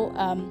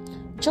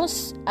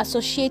 just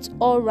associate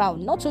all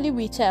around, not only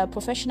with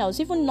professionals,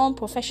 even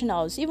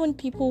non-professionals, even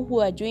people who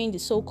are doing the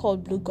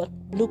so-called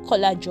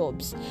blue-collar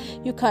jobs.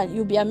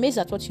 You'll be amazed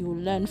at what you will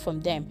learn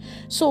from them.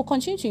 So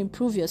continue to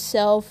improve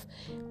yourself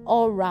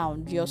all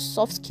around, your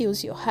soft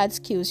skills, your hard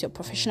skills, your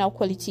professional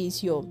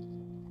qualities, your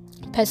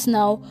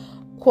personal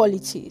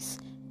qualities.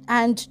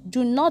 And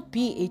do not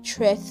be a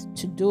threat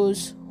to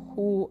those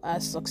who are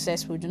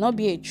successful. Do not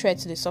be a threat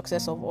to the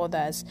success of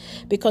others,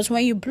 because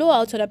when you blow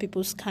out other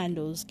people's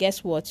candles,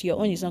 guess what? Your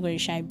own is not going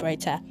to shine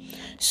brighter.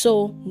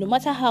 So no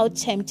matter how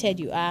tempted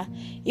you are,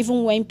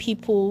 even when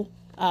people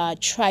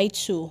try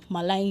to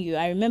malign you.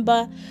 I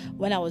remember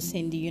when I was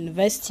in the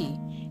university,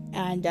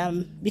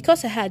 and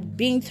because I had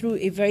been through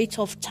a very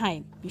tough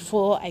time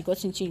before I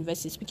got into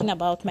university, speaking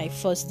about my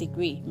first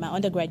degree, my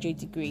undergraduate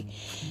degree,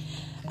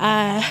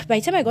 by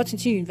the time I got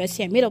into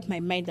university, I made up my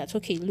mind that,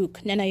 okay,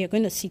 look, Nana, you're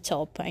going to sit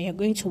up and you're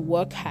going to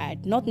work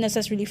hard, not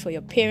necessarily for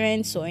your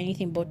parents or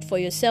anything, but for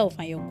yourself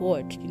and your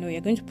God.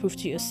 You're going to prove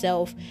to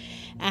yourself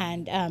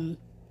and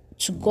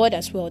to God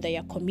as well that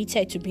you're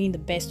committed to being the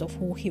best of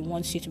who He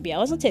wants you to be. I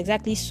wasn't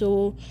exactly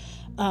so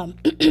I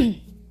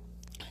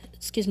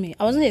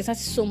wasn't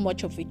exactly so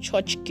much of a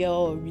church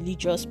girl or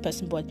religious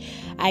person, but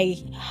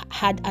I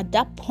had at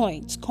that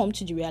point come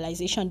to the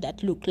realization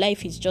that, look,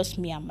 life is just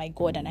me and my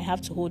God, and I have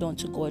to hold on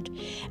to God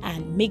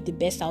and make the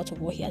best out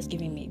of what He has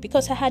given me,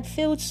 because I had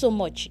failed so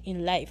much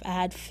in life. I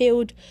had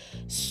failed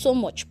so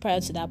much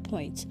prior to that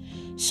point.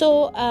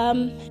 So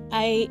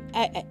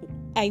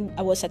I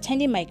was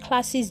attending my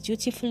classes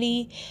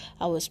dutifully.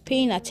 I was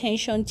paying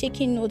attention,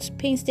 taking notes,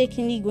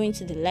 painstakingly going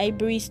to the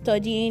library,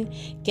 studying,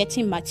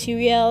 getting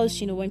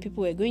materials, when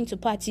people were going to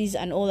parties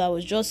and all. I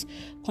was just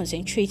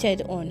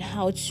concentrated on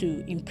how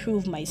to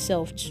improve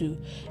myself to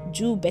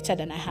do better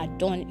than I had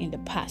done in the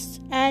past.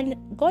 And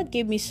God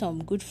gave me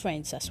some good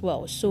friends as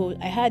well. So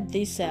I had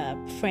this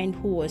friend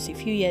who was a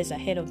few years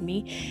ahead of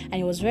me, and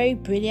he was very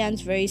brilliant,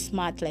 very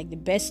smart, like the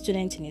best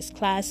student in his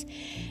class.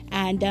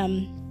 And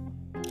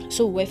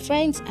so we're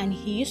friends, and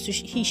he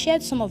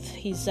shared some of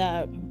his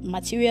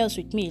materials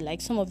with me,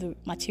 like some of the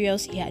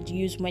materials he had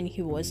used when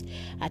he was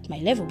at my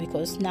level,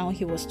 because now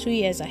he was 2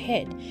 years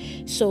ahead.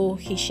 So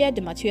he shared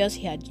the materials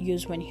he had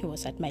used when he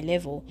was at my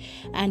level,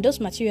 and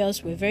those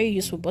materials were very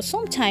useful, but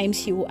sometimes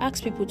he will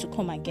ask people to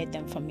come and get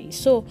them for me.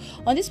 So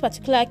on this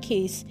particular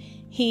case,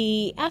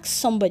 he asked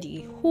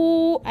somebody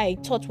who I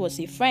thought was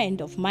a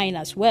friend of mine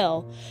as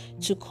well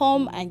to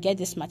come and get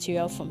this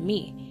material from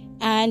me.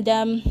 And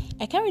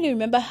I can't really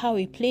remember how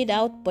it played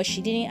out, but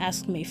she didn't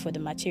ask me for the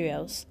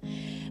materials.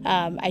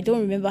 I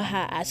don't remember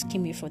her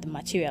asking me for the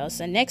materials.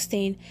 The next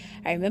thing,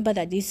 I remember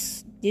that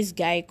this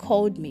guy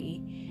called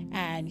me,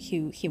 and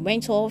he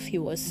went off. He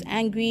was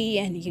angry,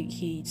 and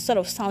he sort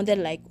of sounded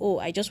like, oh,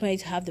 I just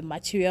wanted to have the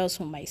materials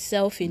for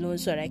myself, so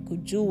that I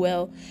could do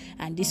well,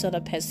 and this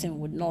other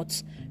person would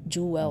not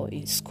do well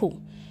in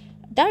school.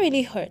 That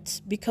really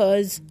hurt,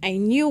 because I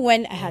knew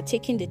when I had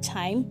taken the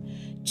time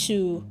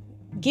to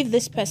give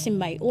this person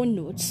my own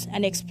notes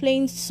and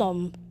explain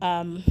some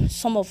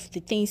of the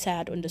things I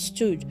had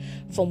understood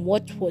from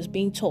what was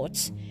being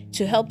taught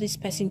to help this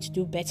person to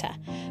do better.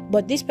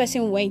 But this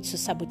person went to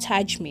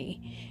sabotage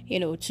me,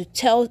 to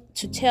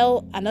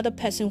tell another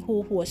person who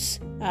was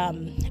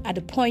at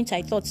the point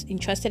I thought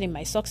interested in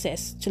my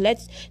success,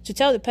 to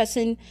tell the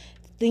person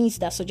things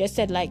that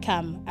suggested like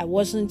I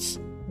wasn't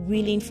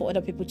willing for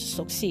other people to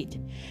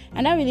succeed.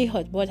 And that really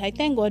hurt, but I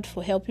thank God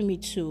for helping me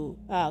to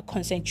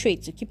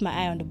concentrate, to keep my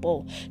eye on the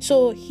ball.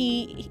 So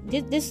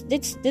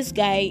this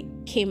guy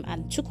came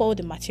and took all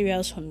the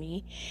materials from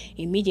me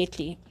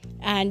immediately,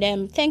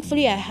 and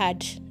thankfully I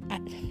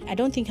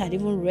don't think I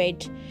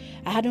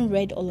hadn't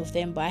read all of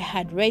them, but I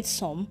had read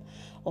some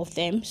of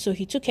them. So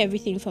he took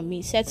everything from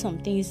me, said some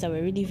things that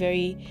were really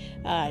very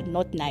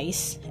not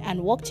nice,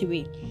 and walked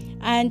away.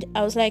 And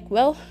I was like,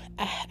 well,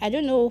 I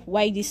don't know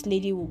why this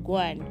lady will go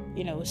and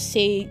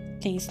say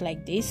things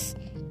like this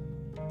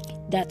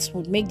that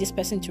would make this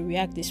person to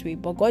react this way,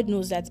 but God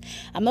knows that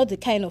I'm not the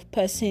kind of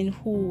person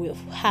who will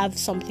have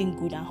something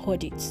good and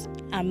hoard it.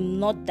 I'm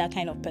not that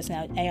kind of person.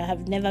 I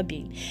have never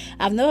been.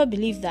 I've never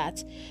believed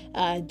that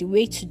the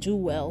way to do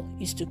well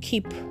is to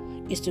keep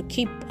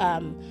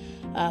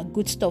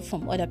good stuff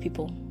from other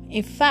people.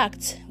 In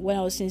fact, when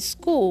I was in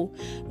school,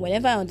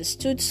 whenever I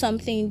understood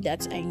something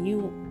that I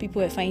knew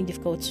people were finding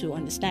difficult to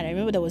understand, I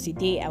remember there was a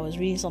day I was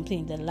reading something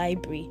in the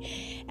library,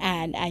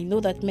 and I know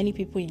that many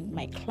people in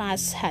my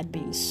class had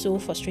been so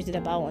frustrated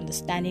about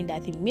understanding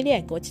that immediately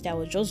I got it, I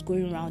was just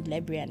going around the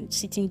library and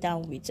sitting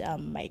down with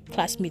my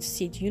classmates to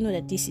say, do you know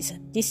that this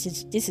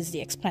is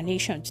the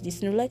explanation to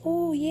this? And they're like,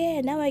 oh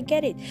yeah, now I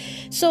get it.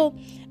 So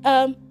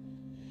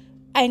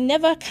I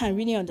never can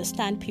really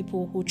understand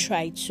people who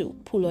try to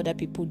pull other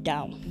people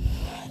down.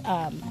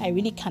 I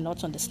really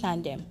cannot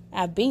understand them.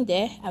 I've been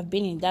there. I've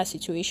been in that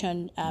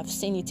situation. I've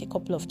seen it a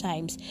couple of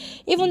times.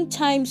 Even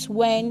times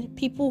when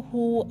people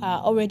who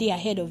are already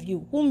ahead of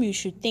you, whom you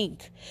should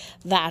think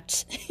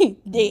that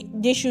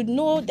they should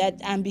know that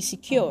and be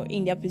secure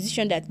in their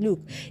position, that look,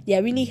 they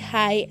are really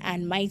high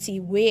and mighty,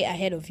 way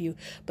ahead of you,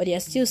 but they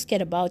are still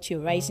scared about you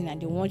rising,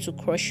 and they want to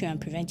crush you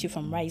and prevent you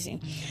from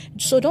rising.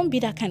 So don't be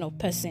that kind of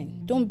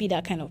person. Don't be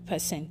that kind of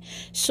person.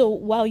 So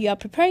while you are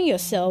preparing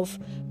yourself,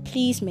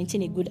 please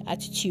maintain a good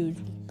attitude.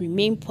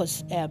 remain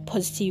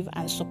positive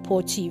and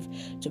supportive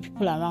to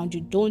people around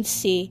you. Don't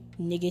say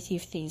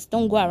negative things.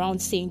 Don't go around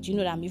saying, do you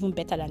know that I'm even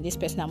better than this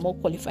person, I'm more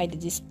qualified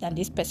than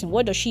this person,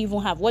 what does she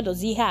even have, what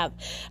does he have,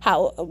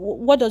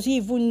 what does he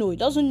even know? He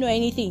doesn't know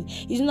anything.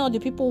 It's not the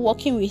people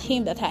working with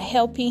him that are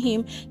helping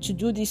him to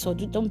do this or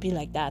don't be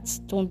like that.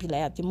 Don't be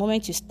like that. The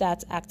moment you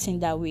start acting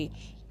that way,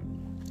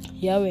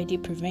 you're already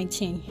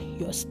preventing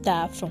your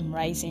star from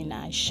rising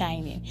and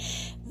shining.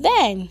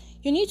 Then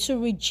you need to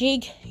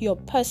rejig your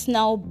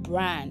personal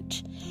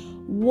brand.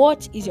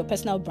 What is your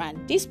personal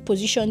brand? This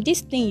position,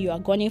 this thing you are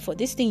gunning for,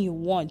 this thing you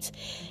want,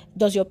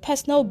 does your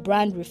personal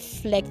brand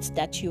reflect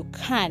that you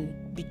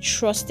can be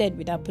trusted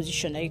with that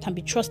position, that you can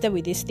be trusted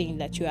with this thing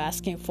that you're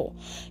asking for?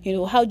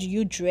 How do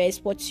you dress?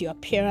 What's your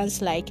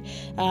appearance like?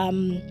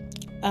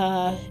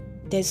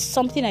 There's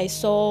something I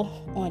saw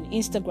on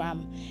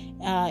Instagram.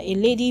 A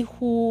lady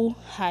who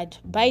had,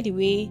 by the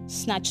way,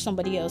 snatched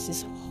somebody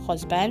else's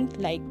husband,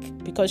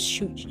 because she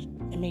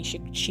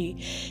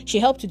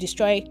helped to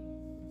destroy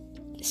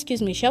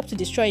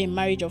a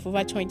marriage of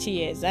over 20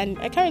 years. And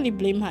I can't really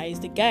blame her. It's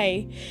the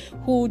guy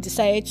who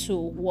decided to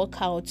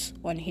walk out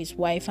on his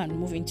wife and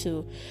move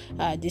into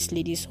this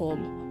lady's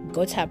home,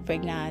 got her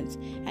pregnant,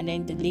 and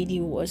then the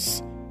lady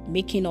was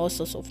making all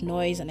sorts of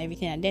noise and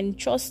everything. And then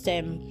just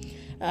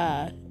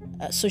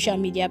social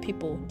media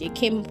people, they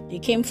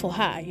came for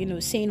her,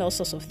 saying all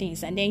sorts of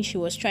things. And then she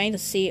was trying to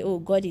say, oh,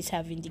 God is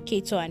her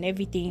vindicator and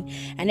everything.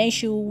 And then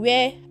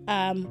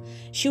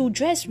she'll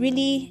dress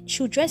really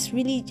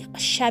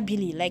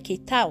shabbily, like a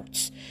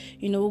tout,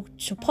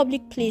 to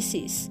public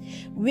places,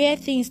 wear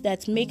things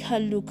that make her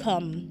look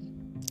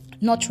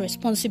not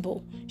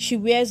responsible. She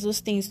wears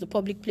those things to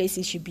public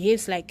places. She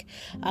behaves like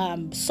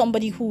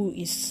somebody who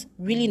is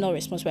really not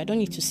responsible. I don't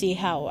need to say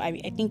how.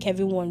 I think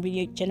everyone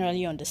really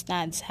generally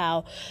understands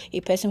how a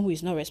person who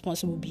is not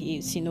responsible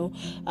behaves,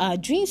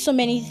 doing so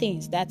many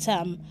things that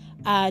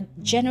are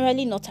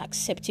generally not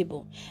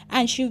acceptable.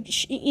 And she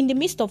in the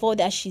midst of all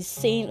that, she's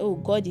saying, oh,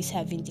 God is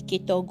her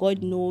vindicator.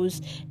 God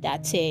knows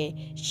that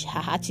her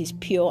heart is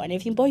pure and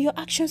everything. But your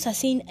actions are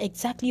saying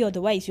exactly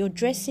otherwise. Your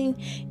dressing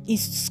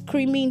is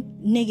screaming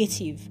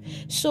negative.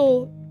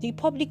 So the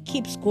public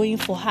keeps going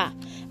for her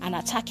and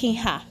attacking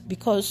her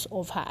because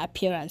of her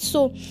appearance.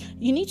 So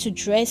you need to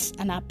dress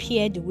and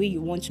appear the way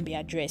you want to be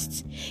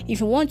addressed.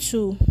 If you want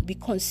to be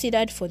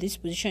considered for this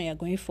position you're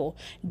going for,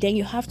 then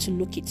you have to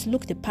look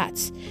the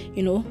parts.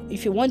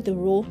 If you want the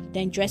role,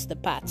 then dress the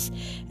parts.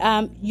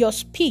 Your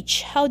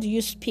speech, how do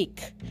you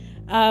speak?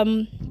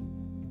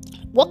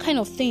 What kind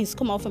of things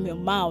come out from your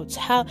mouth?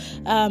 How,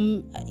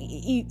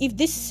 if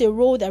this is a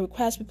role that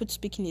requires people to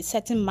speak in a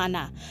certain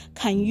manner,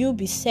 can you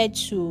be said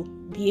to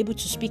be able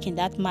to speak in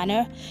that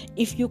manner?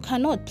 If you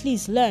cannot,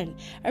 please learn.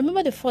 I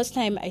remember the first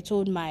time I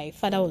told my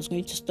father I was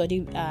going to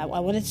study, I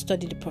wanted to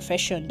study the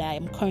profession that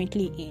I'm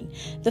currently in.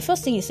 The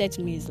first thing he said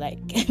to me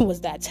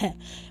was that,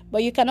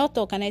 but you cannot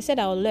talk. And I said,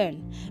 I'll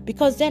learn.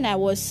 Because then I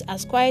was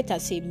as quiet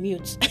as a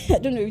mute. I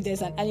don't know if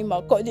there's an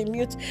animal called a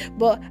mute,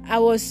 but I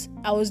was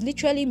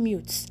literally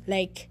mute.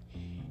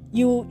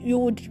 You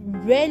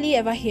would rarely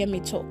ever hear me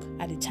talk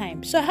at the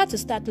time. So I had to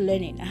start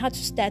learning. I had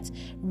to start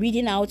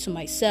reading out to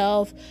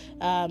myself,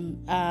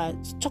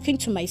 talking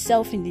to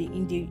myself in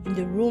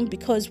the room,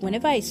 because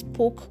whenever I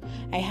spoke,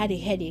 I had a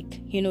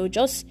headache.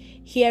 Just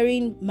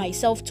hearing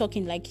myself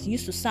talking, it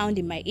used to sound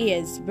in my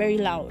ears very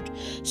loud.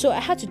 So I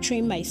had to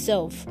train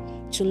myself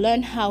to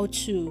learn how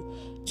to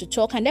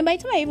talk. And then by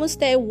the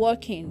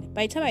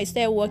time I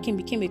started working,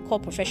 became a core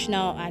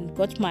professional and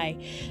got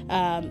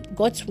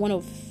one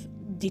of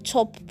the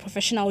top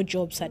professional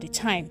jobs at the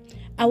time,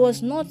 I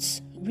was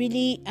not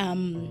really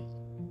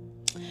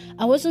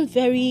I wasn't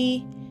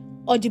very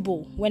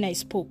audible when I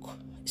spoke.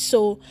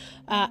 So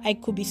I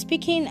could be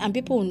speaking and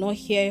people would not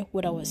hear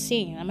what I was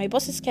saying. And my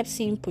bosses kept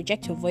saying,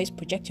 project your voice,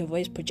 project your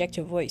voice, project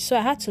your voice. So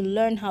I had to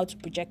learn how to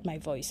project my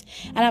voice.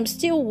 And I'm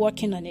still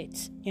working on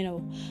it,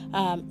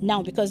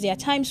 now, because there are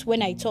times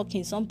when I talk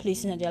in some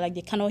places and they're like,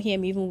 they cannot hear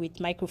me even with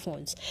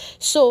microphones.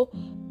 So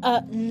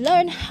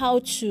learn how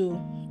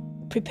to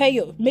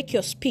make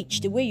your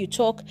speech, the way you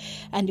talk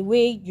and the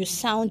way you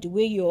sound, the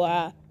way you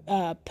are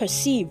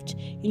perceived,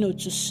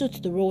 to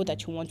suit the role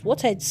that you want.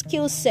 What are the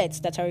skill sets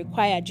that are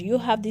required? Do you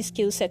have these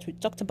skill sets? We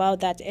talked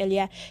about that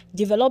earlier.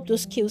 Develop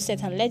those skill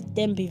sets and let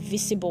them be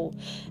visible.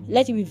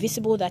 Let it be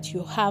visible that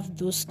you have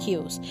those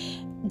skills.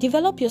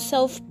 Develop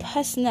yourself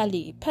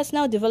personally,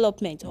 personal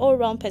development, all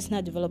around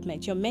personal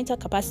development, your mental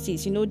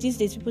capacities. These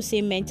days people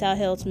say mental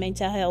health,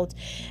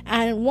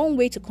 and one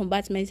way to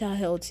combat mental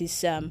health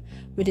is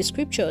with the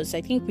scriptures.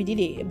 I think we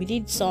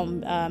did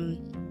some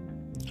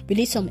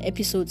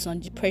episodes on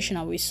depression,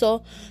 and we saw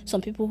some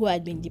people who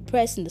had been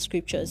depressed in the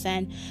scriptures,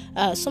 and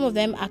some of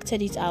them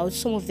acted it out.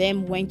 Some of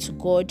them went to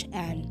God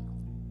and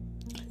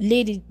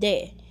laid it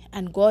there,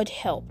 and God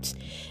helped.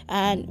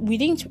 And we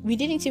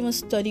didn't even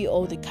study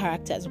all the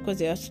characters, because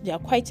there are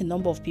quite a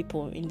number of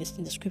people in the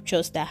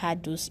scriptures that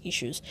had those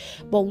issues.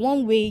 But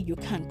one way you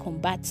can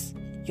combat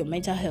your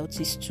mental health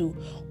is to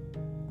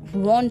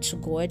run to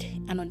God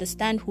and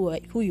understand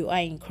who you are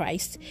in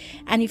Christ.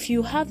 And if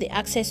you have the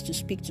access to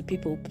speak to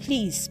people,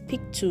 please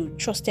speak to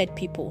trusted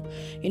people.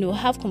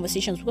 Have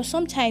conversations, because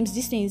sometimes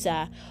these things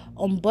are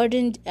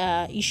unburdened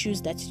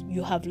issues that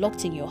you have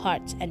locked in your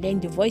heart, and then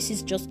the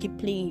voices just keep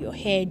playing in your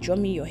head,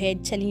 drumming your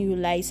head, telling you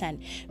lies,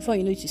 and before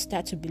you know it, you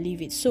start to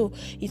believe it. So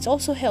it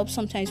also helps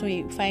sometimes when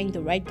you find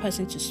the right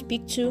person to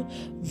speak to,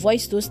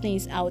 voice those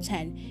things out,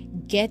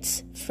 and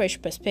get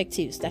fresh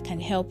perspectives that can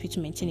help you to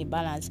maintain a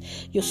balance.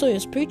 Your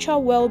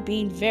spiritual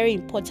well-being, very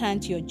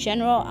important, your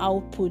general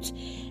output,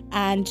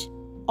 and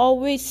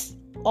always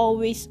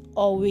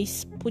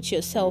put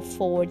yourself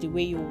forward the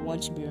way you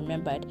want to be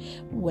remembered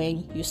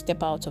when you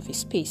step out of a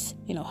space.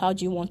 How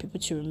do you want people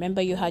to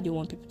remember you? How do you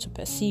want people to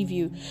perceive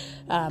you?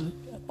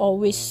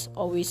 Always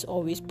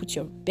put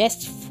your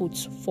best foot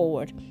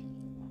forward.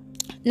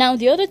 Now,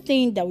 the other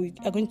thing that we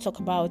are going to talk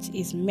about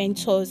is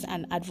mentors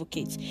and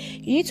advocates.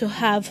 You need to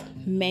have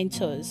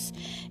mentors.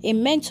 A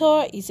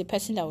mentor is a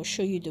person that will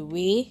show you the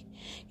way,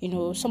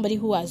 somebody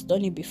who has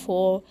done it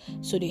before,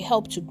 so they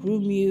help to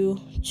groom you,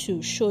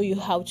 to show you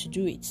how to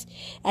do it.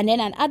 And then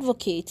an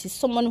advocate is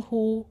someone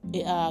who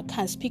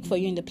can speak for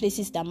you in the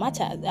places that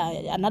matter.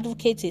 An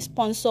advocate, a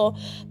sponsor,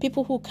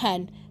 people who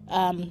can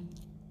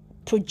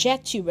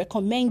project you,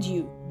 recommend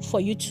you,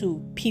 for you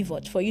to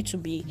pivot, for you to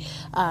be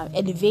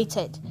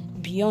elevated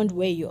beyond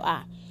where you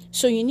are.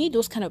 So you need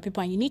those kind of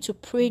people, and you need to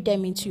pray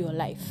them into your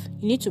life.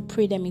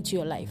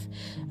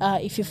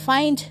 If you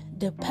find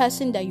the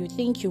person that you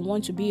think you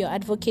want to be your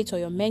advocate or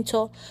your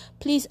mentor,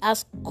 please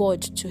ask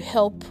God to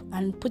help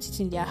and put it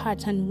in their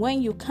heart. And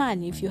when you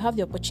can, if you have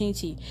the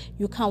opportunity,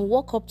 you can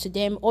walk up to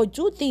them or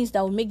do things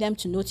that will make them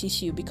to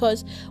notice you.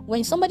 Because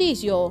when somebody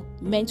is your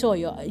mentor,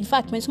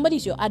 when somebody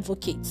is your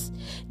advocate,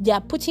 they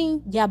are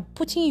putting they're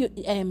putting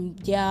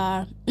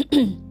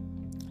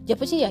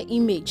their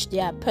image,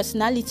 their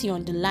personality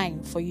on the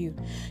line for you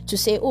to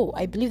say, oh,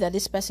 I believe that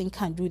this person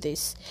can do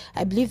this.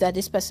 I believe that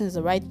this person is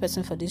the right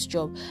person for this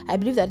job. I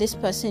believe that this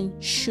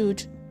person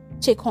should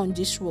take on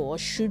this role, or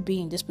should be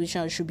in this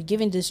position, or should be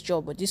given this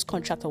job or this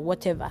contract or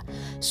whatever.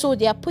 So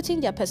they are putting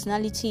their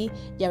personality,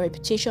 their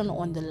reputation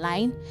on the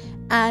line.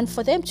 And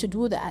for them to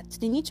do that,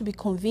 they need to be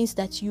convinced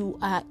that you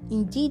are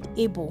indeed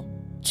able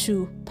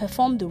to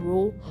perform the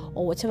role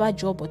or whatever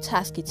job or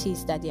task it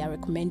is that they are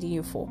recommending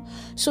you for.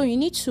 So you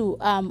need to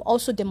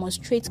also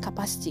demonstrate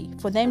capacity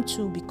for them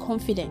to be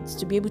confident,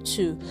 to be able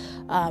to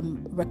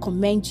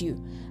recommend you.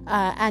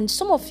 And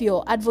some of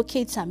your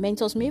advocates and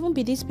mentors may even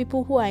be these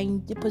people who are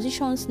in the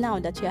positions now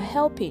that you are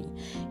helping.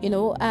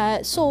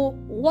 So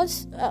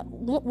once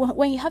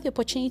when you have the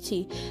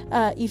opportunity,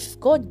 if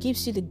God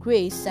gives you the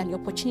grace and the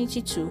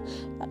opportunity to,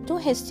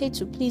 don't hesitate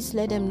to please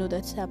let them know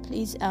that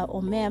please,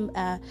 or ma'am,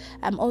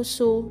 I'm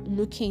also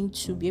looking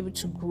to be able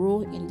to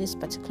grow in this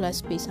particular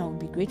space, and will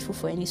be grateful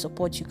for any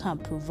support you can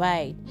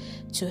provide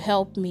to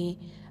help me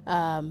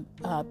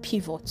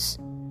pivot,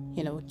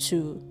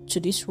 to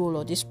this role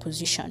or this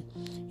position.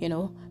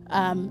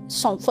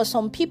 For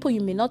some people,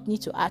 you may not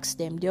need to ask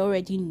them; they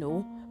already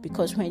know.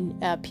 Because when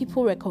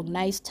people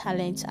recognize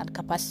talent and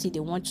capacity, they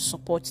want to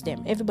support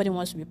them. Everybody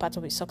wants to be part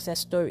of a success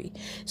story.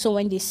 So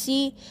when they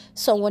see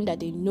someone that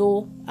they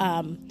know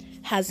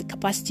has the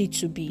capacity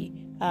to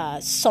be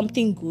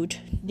something good,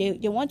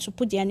 they want to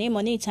put their name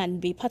on it and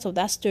be part of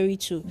that story,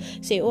 to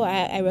say, oh,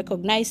 I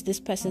recognize this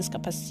person's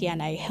capacity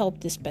and I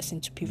help this person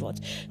to pivot.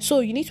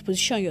 So you need to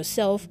position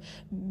yourself,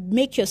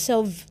 make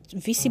yourself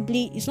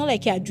visibly. It's not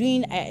like you are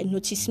doing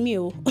notice me.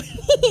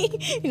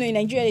 In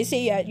Nigeria they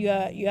say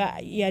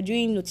you are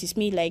doing notice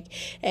me, like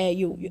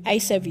you eye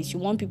service. You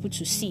want people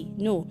to see.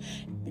 No,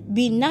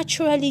 be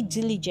naturally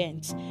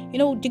diligent.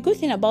 The good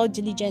thing about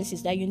diligence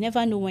is that you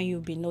never know when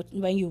you'll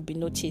be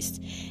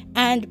noticed.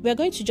 And we're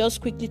going to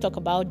just quickly talk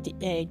about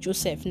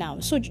Joseph now.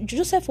 So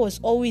Joseph was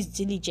always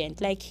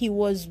diligent. Like, he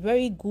was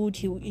very good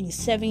in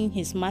serving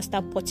his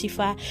master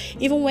Potiphar.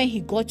 Even when he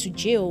got to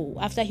jail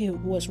after he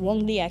was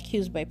wrongly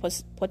accused by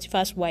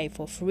Potiphar's wife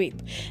of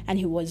rape, and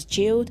he was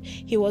jailed,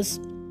 he was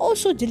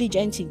also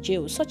diligent in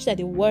jail, such that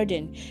the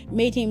warden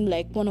made him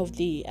like one of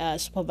the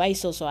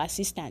supervisors or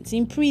assistants.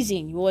 In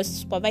prison, he was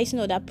supervising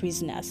other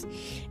prisoners,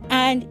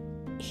 and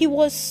he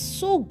was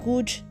so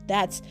good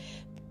that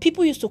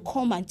people used to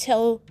come and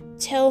tell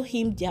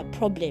him their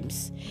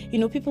problems.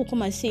 People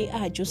come and say,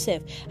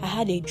 Joseph, I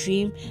had a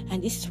dream,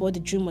 and this is what the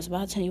dream was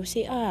about. And he would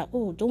say,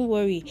 don't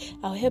worry,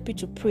 I'll help you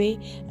to pray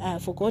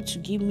for God to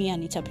give me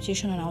an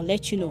interpretation, and I'll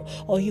let you know.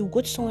 Or he'll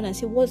go to someone and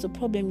say, what's the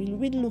problem? You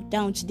really look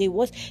down today.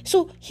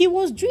 So he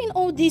was doing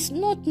all this,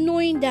 not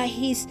knowing that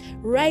his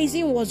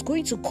rising was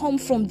going to come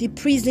from the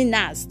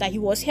prisoners that he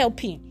was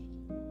helping.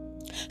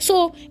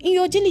 So in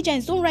your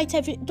diligence, don't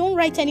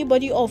write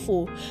anybody off,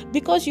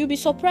 because you'll be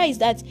surprised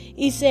that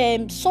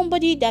it's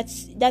somebody that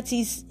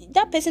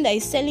person that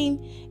is selling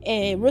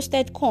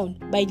roasted corn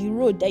by the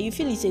road that you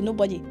feel is a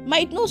nobody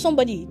might know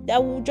somebody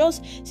that will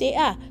just say,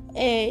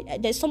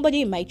 there's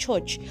somebody in my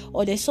church,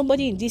 or there's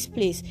somebody in this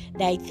place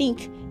that I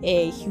think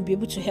he'll be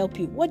able to help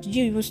you. What did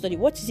you even study?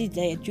 What is it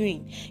that you're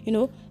doing?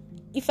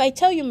 If I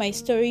tell you my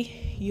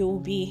story,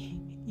 you'll be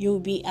you'll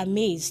be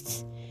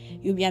amazed.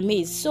 You'll be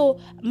amazed. So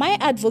my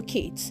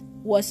advocate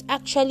was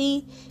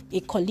actually a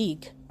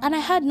colleague, and I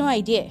had no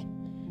idea.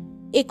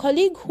 A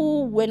colleague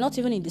who were not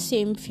even in the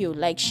same field.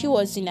 Like she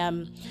was in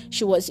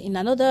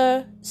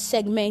another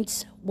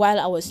segment while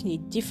I was in a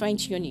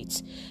different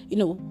unit.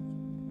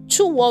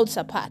 2 worlds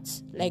apart.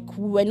 Like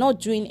we were not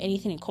doing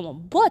anything in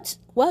common. But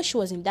while she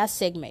was in that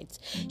segment,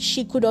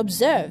 she could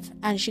observe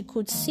and she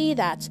could see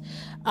that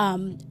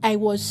I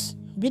was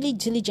really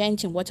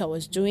diligent in what I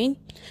was doing.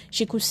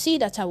 She could see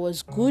that I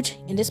was good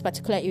in this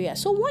particular area.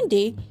 So one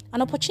day,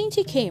 an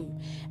opportunity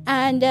came,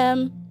 and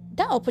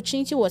that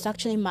opportunity was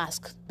actually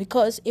masked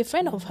because a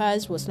friend of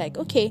hers was like,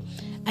 okay,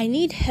 I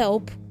need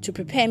help to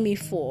prepare me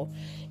for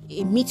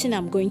a meeting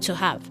I'm going to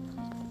have.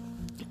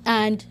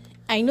 And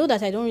I know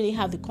that I don't really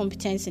have the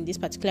competence in this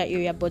particular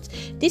area, but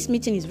this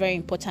meeting is very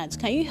important.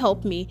 Can you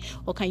help me,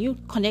 or can you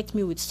connect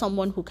me with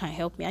someone who can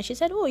help me? And she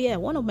said, oh yeah,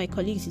 one of my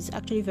colleagues is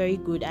actually very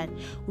good and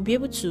will be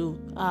able to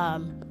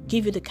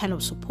give you the kind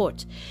of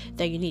support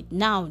that you need.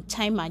 Now,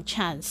 time and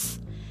chance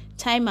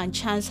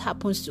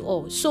happens to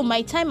all. So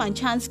my time and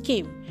chance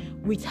came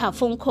with her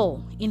phone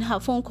call,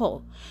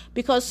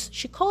 because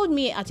she called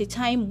me at a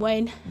time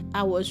when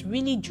I was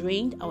really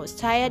drained, I was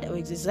tired, I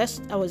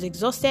was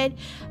exhausted.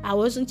 I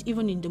wasn't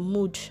even in the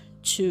mood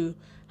to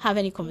have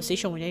any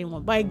conversation with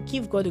anyone. But I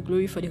give God the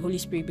glory for the Holy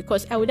Spirit,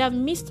 because I would have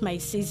missed my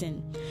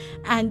season.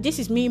 And this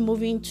is me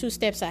moving 2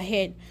 steps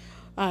ahead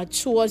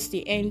towards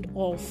the end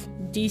of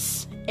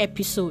this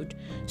episode.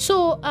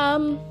 So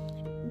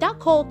that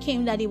call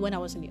came that day when I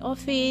was in the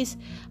office.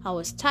 I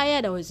was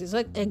tired, I was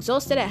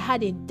exhausted, I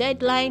had a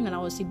deadline, and I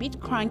was a bit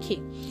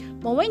cranky.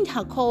 But when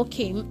her call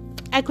came,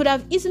 I could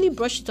have easily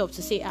brushed it off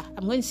to say,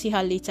 I'm going to see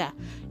her later.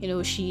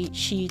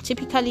 She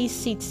typically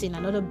sits in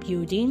another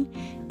building,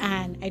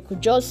 and I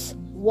could just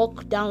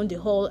walk down the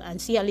hall and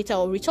see her later,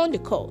 or return the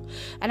call.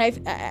 And I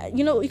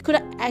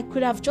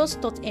could have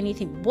just thought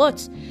anything.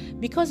 But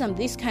because I'm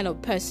this kind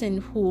of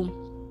person who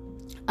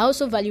I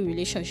also value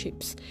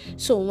relationships,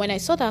 so when I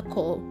saw that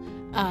call,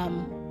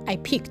 I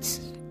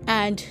picked,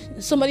 and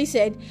somebody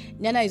said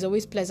Nana is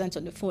always pleasant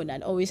on the phone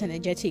and always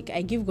energetic.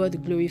 I give God the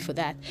glory for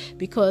that,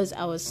 because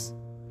I was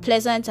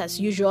pleasant as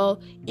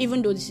usual,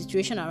 even though the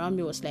situation around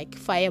me was like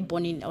fire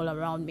burning all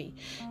around me.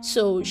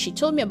 So she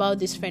told me about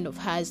this friend of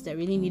hers that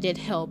really needed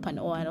help and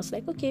all, and I was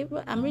like, okay,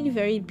 well, I'm really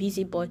very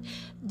busy, but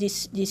the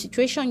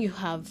situation you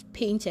have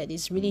painted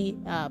is really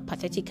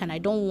pathetic, and I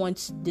don't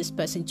want this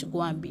person to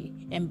go and be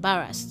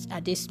embarrassed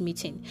at this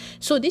meeting.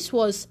 So this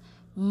was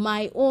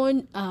my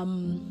own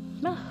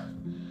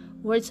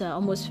words are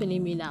almost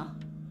failing me now.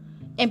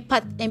 The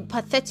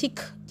empathetic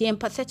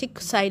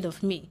side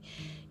of me,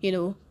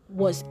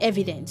 was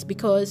evident,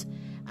 because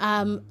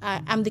I'm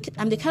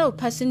the kind of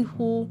person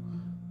who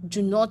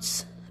do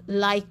not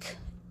like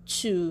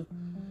to.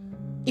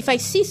 If I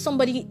see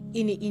somebody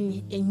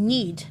in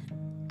need,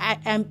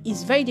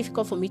 it's very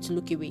difficult for me to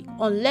look away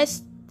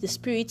unless the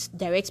Spirit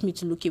directs me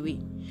to look away.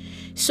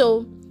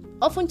 So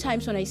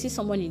oftentimes when I see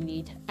someone in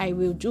need, I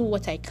will do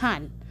what I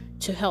can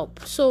to help.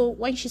 So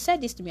when she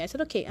said this to me, I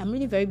said, okay, I'm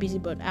really very busy,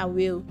 but I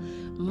will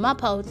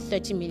map out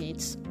 30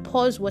 minutes,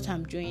 pause what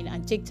I'm doing,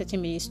 and take 30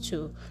 minutes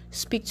to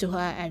speak to her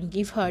and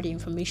give her the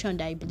information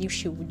that I believe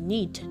she would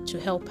need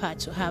to help her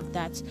to have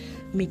that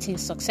meeting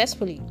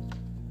successfully.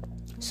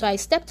 So I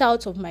stepped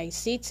out of my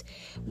seat,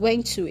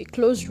 went to a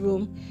closed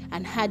room,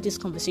 and had this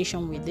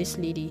conversation with this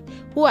lady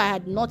who I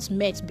had not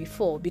met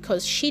before,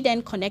 because she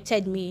then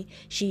connected me.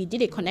 She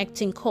did a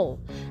connecting call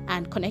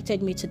and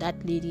connected me to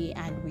that lady,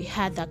 and we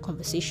had that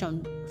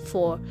conversation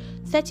for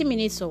 30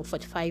 minutes or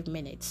 45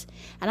 minutes.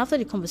 And after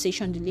the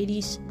conversation, the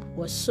lady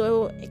was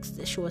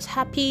she was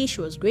happy, she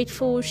was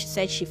grateful. She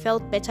said she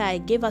felt better. I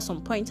gave her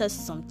some pointers,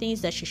 some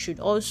things that she should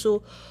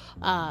also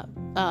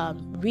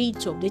read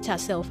to update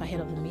herself ahead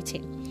of the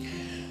meeting.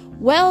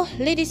 Well,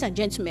 ladies and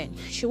gentlemen,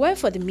 she went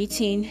for the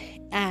meeting,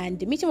 and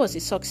the meeting was a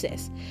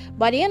success.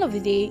 But at the end of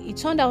the day, it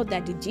turned out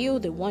that the deal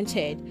they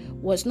wanted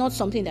was not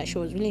something that she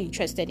was really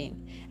interested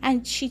in.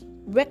 And she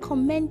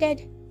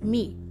recommended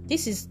me.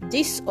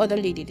 This other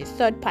lady, the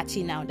third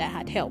party now that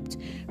had helped,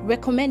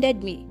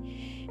 recommended me.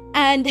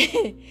 And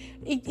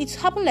it's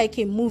happened like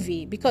a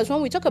movie, because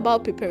when we talk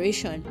about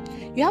preparation,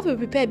 you have to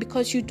prepare,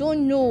 because you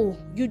don't know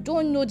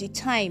the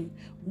time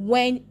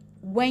when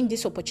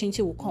this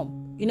opportunity will come.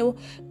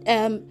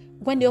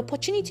 When the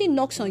opportunity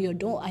knocks on your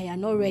door and you're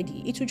not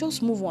ready, it will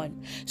just move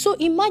on. So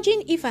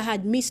imagine if I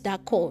had missed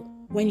that call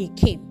when it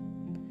came.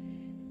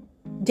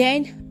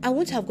 Then I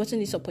wouldn't have gotten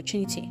this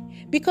opportunity,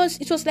 because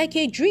it was like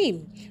a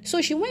dream.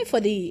 So she went for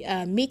the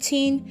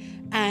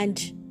meeting, and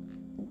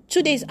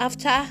 2 days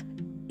after,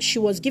 she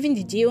was given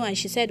the deal, and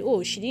she said,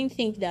 she didn't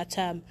think that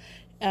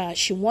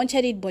she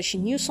wanted it, but she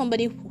knew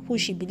somebody who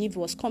she believed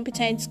was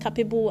competent,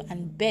 capable,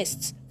 and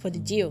best for the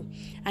deal.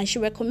 And she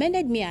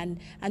recommended me and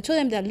told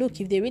them that,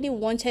 look, if they really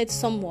wanted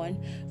someone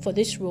for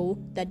this role,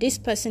 that this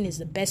person is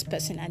the best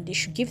person, and they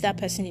should give that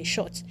person a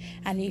shot.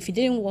 And if it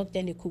didn't work,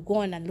 then they could go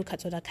on and look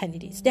at other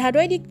candidates. They had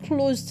already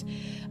closed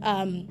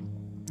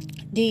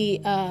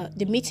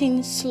the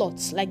meeting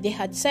slots. Like, they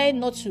had said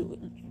not to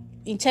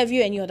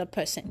interview any other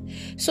person.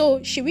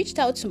 So she reached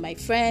out to my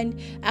friend,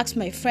 asked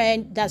my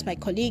friend, that's my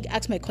colleague,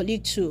 asked my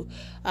colleague to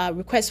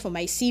request for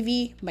my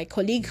CV. My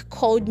colleague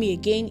called me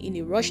again in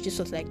a rush. This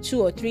was like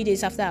 2 or 3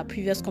 days after our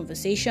previous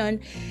conversation,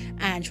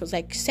 and she was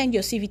like, send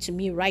your CV to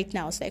me right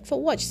now. I was like,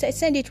 for what? She said,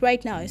 send it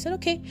right now. I said,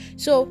 okay.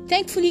 So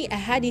thankfully I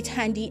had it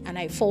handy and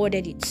I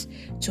forwarded it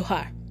to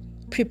her.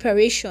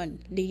 Preparation,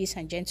 ladies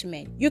and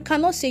gentlemen. You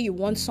cannot say you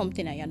want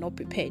something and you're not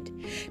prepared,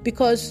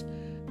 because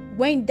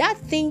when that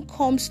thing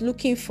comes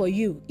looking for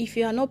you, if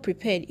you are not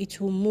prepared,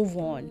 it will move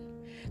on.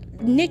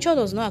 Nature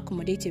does not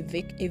accommodate a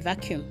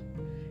vacuum.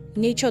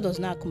 Nature does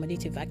not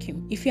accommodate a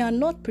vacuum. If you are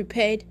not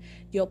prepared,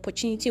 the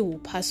opportunity will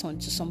pass on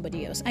to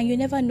somebody else, and you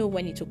never know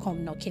when it will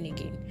come knocking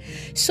again.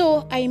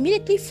 So I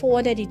immediately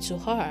forwarded it to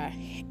her,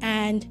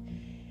 and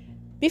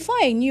before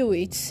I knew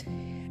it,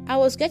 I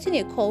was getting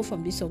a call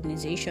from this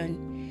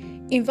organization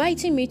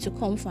inviting me to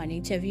come for an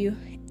interview.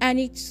 And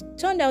it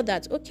turned out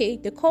that, okay,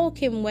 the call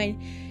came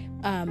when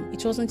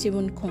it wasn't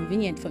even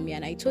convenient for me,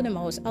 and I told them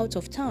I was out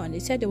of town. They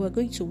said they were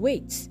going to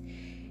wait,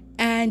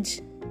 and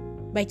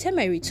by the time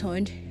I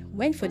returned,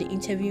 went for the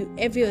interview,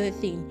 every other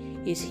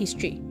thing is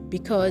history,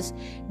 because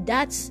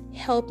that's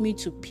helped me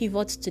to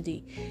pivot to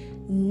the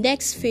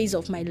next phase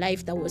of my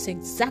life. That was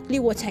exactly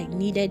what I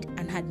needed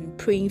and had been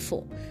praying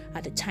for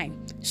at the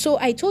time. So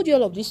I told you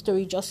all of this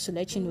story just to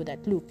let you know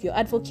that, look, your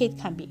advocate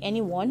can be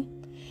anyone,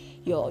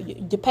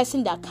 the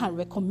person that can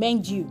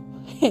recommend you.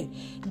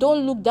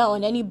 Don't look down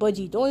on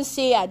anybody. Don't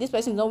say, this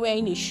person is not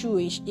wearing a shoe,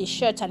 a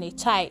shirt and a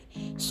tie,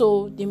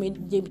 so they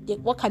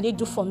what can they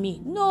do for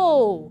me?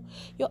 No,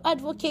 your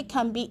advocate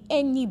can be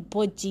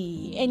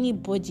anybody,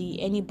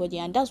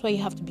 and that's why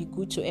you have to be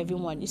good to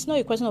everyone. It's not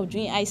a question of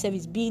doing eye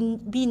service. Be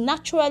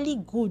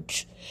naturally good,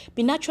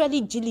 be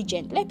naturally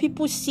diligent. Let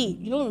people see.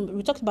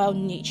 We talked about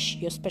niche,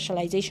 your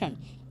specialization.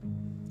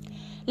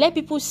 Let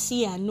people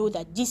see and know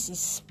that this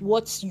is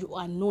what you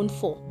are known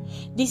for.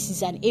 This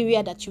is an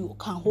area that you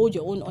can hold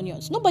your own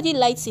onions. Nobody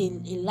lights a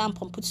lamp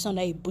and puts it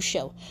under a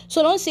bushel.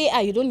 So don't say,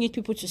 you don't need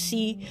people to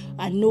see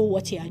and know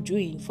what you are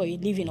doing for a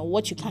living or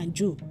what you can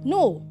do.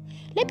 No.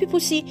 Let people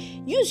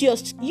see. Use your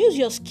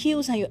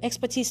skills and your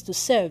expertise to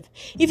serve.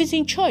 If it's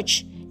in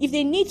church, if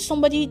they need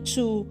somebody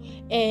to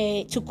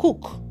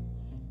cook,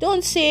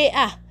 don't say,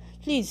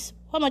 please,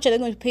 how much are they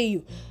going to pay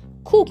you?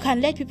 Cook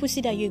and let people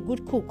see that you're a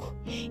good cook.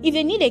 If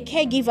they need a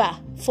caregiver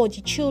for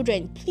the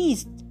children,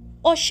 please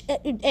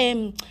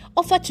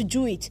offer to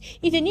do it.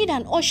 If they need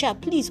an usher,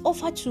 please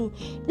offer to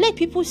let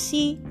people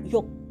see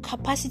your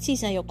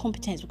capacities and your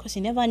competence, because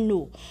you never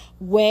know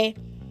where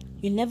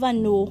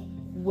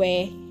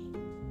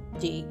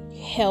the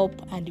help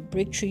and the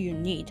breakthrough you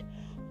need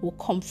will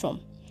come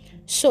from.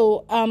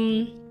 So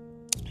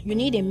you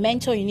need a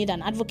mentor, you need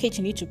an advocate,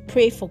 you need to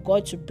pray for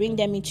God to bring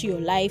them into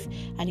your life.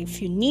 And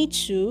if you need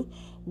to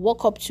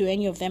walk up to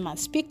any of them and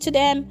speak to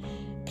them,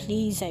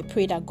 please, I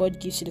pray that God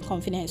gives you the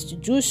confidence to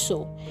do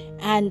so.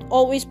 And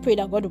always pray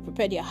that God will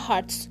prepare their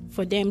hearts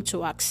for them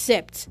to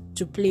accept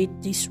to play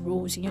these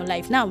roles in your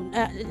life. Now,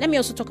 let me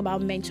also talk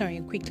about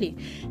mentoring quickly.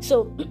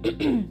 So,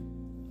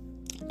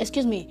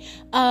 excuse me.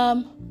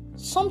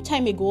 Some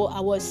time ago, I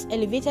was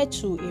elevated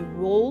to a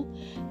role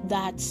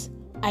that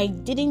I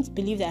didn't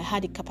believe that I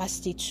had the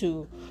capacity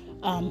to.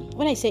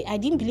 When I say I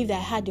didn't believe that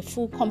I had the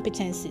full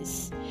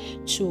competencies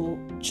to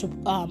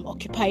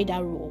occupy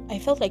that role, I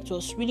felt like it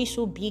was really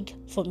so big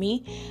for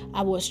me.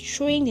 I was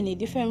trained in a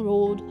different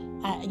role,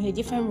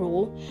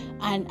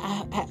 and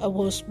I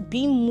was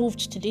being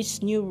moved to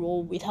this new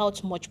role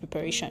without much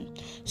preparation.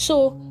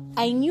 So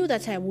I knew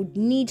that I would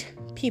need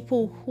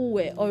people who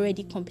were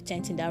already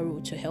competent in that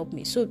role to help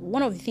me. So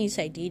one of the things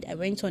I did, I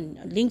went on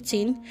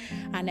LinkedIn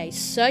and I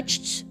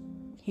search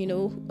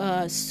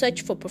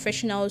for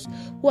professionals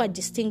who had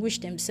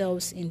distinguished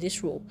themselves in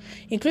this role,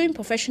 including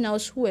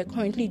professionals who were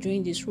currently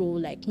doing this role,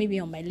 like maybe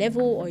on my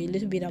level or a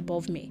little bit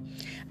above me.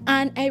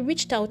 And I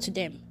reached out to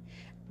them.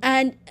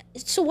 And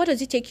so what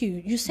does it take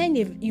you?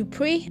 You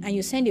pray and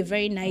you send a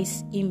very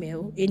nice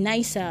email, a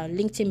nice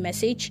LinkedIn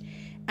message,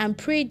 and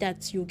pray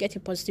that you get a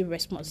positive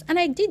response. And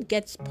I did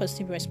get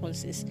positive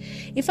responses.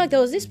 In fact, there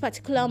was this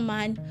particular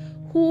man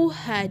who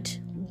had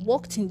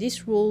worked in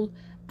this role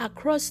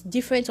across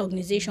different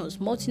organizations,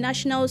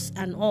 multinationals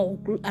and all,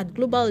 at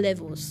global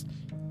levels.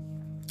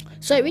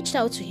 So I reached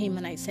out to him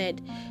and I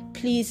said,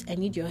 please, I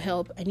need your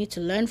help. I need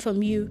to learn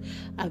from you.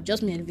 I've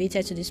just been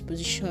elevated to this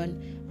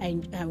position.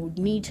 I would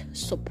need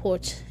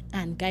support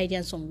and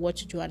guidance on what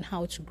to do and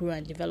how to grow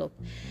and develop.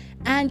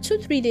 And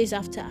 2-3 days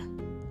after,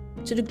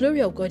 to the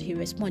glory of God, he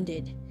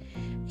responded.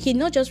 He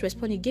not just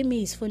responded, he gave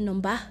me his phone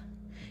number.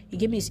 He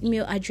gave me his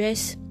email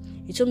address.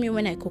 He told me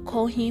when I could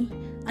call him.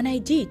 And I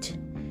did.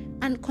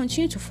 And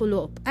continue to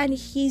follow up. And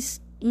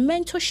his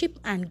mentorship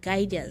and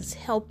guidance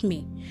helped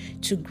me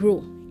to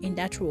grow in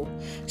that role.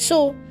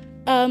 So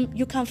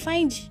you can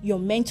find your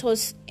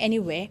mentors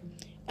anywhere.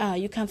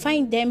 You can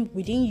find them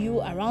within you,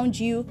 around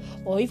you,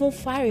 or even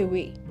far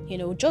away.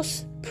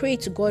 Just pray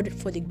to God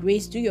for the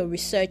grace, do your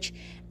research,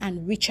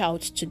 and reach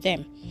out to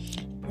them.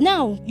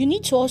 Now, you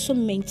need to also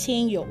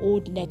maintain your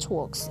old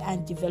networks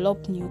and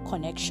develop new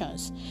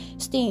connections.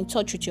 Stay in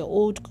touch with your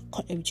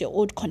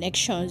old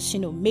connections.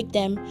 Make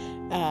them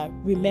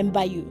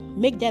remember you.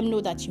 Make them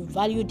know that you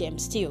value them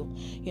still.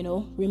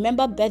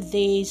 Remember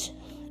birthdays.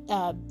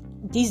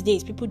 These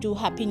days, people do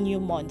Happy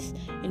New Month.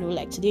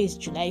 Like today is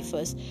July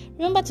 1st.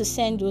 Remember to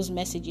send those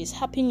messages.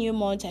 Happy New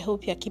Month. I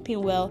hope you're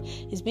keeping well.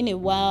 It's been a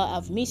while.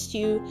 I've missed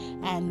you,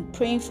 and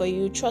praying for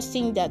you,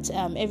 trusting that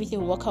everything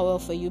will work out well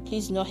for you.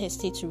 Please don't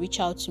hesitate to reach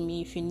out to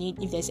me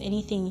if there's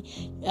anything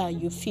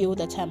you feel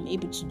that I'm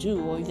able to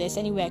do, or if there's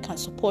any way I can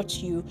support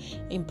you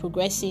in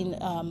progressing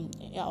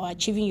or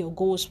achieving your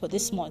goals for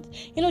this month.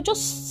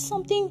 Just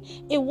something,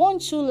 a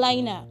 1-2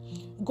 liner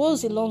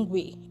goes a long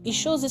way. It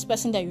shows this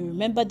person that you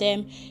remember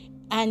them.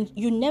 And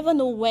you never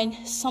know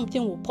when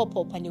something will pop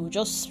up and they will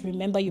just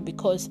remember you,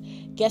 because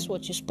guess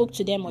what? You spoke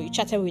to them or you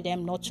chatted with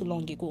them not too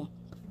long ago.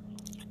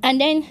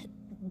 And then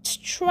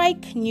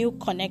strike new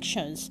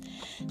connections.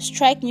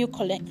 Strike new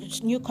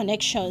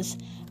connections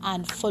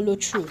and follow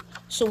through.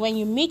 So when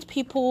you meet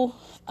people,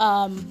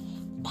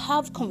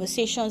 have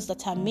conversations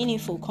that are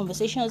meaningful,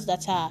 conversations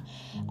that are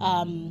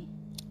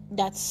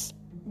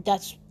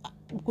that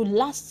will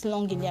last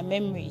long in their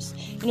memories.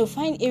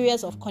 Find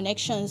areas of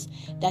connections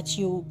that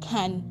you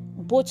can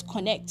both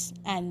connect,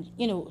 and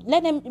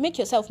let them make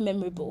yourself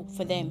memorable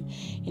for them.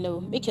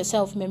 Make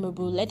yourself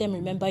memorable. Let them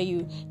remember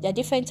you. There are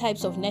different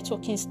types of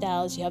networking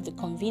styles. You have the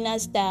convener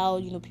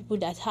style. People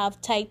that have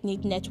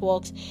tight-knit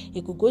networks.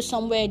 You could go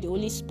somewhere, they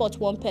only spot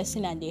one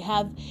person, and they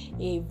have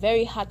a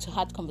very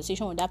heart-to-heart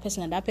conversation with that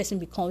person, and that person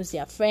becomes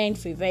their friend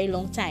for a very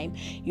long time.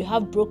 You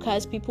have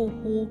brokers, people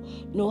who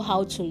know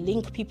how to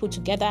link people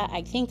together.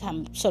 I think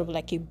I'm sort of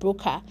like a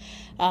broker,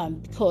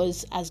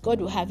 because as God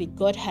will have it,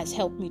 God has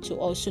helped me to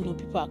also know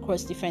people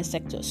across different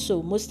sectors.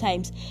 So most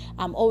times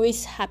I'm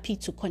always happy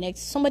to connect.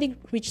 Somebody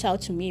reached out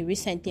to me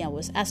recently and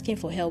was asking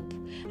for help,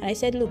 and I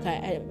said, look,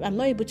 I'm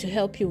not able to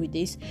help you with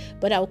this,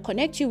 but I'll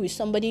connect you with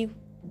somebody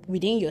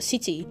within your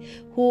city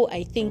who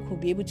I think will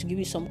be able to give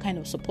you some kind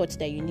of support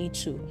that you need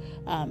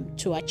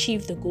to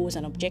achieve the goals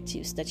and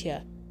objectives that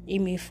you're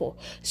aiming for.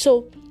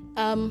 So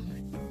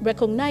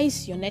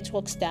recognize your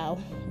network style,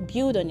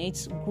 build on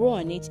it, grow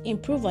on it,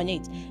 improve on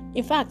it.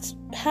 In fact,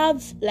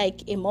 have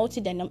like a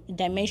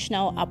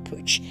multi-dimensional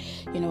approach,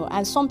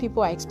 and some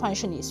people are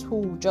expansionists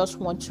who just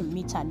want to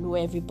meet and know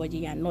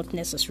everybody and not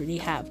necessarily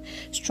have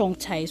strong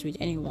ties with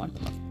anyone.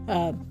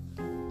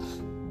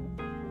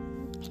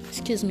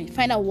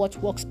 Find out what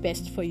works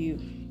best for you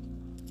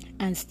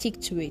and stick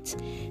to it.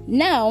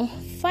 Now,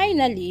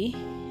 finally,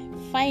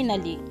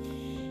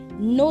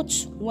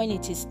 note when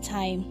it is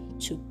time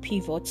to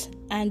pivot,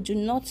 and do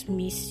not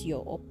miss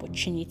your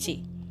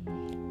opportunity.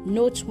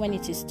 Note when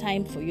it is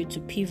time for you to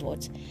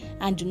pivot,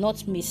 and do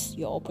not miss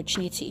your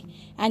opportunity.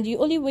 And the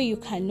only way you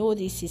can know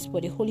this is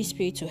for the Holy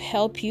Spirit to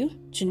help you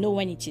to know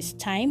when it is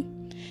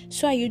time,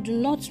 so you do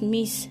not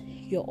miss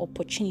your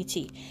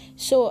opportunity.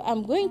 So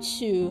I'm going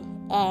to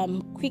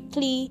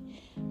quickly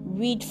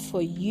read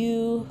for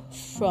you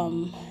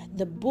from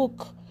the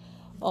book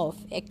of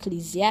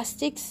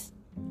Ecclesiastes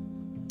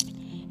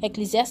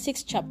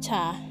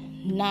chapter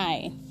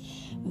 9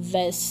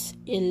 verse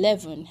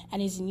 11,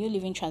 and it's a New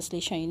Living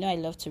Translation. I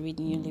love to read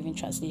New Living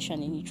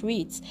Translation, and it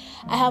reads,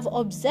 I have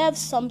observed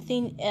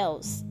something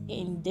else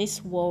in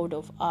this world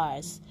of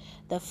ours.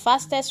 The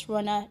fastest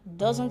runner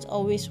doesn't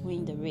always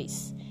win the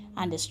race,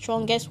 and the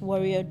strongest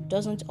warrior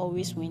doesn't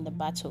always win the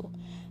battle.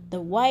 The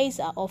wise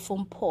are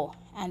often poor,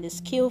 and the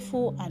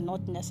skillful are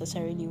not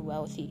necessarily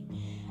wealthy.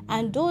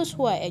 And those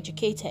who are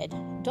educated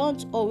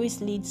don't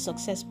always lead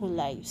successful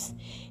lives.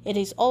 It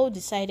is all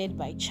decided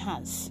by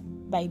chance,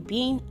 by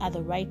being at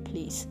the right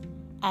place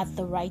at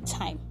the right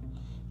time.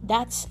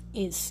 That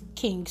is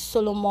King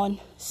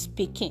Solomon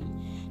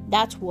speaking.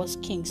 That was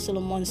King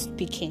Solomon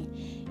speaking.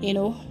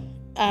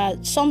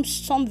 Some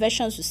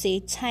versions will say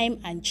time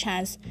and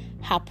chance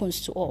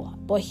happens to all,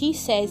 but he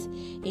says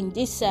in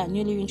this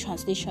New Living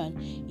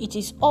Translation, it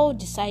is all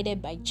decided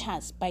by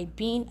chance, by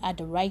being at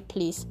the right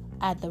place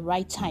at the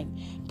right time.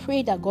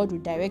 Pray that God will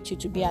direct you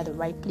to be at the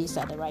right place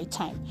at the right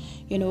time.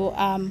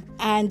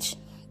 And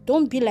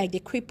don't be like the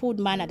crippled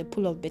man at the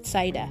pool of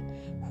Bethsaida,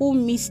 who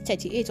missed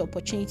 38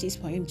 opportunities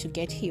for him to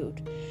get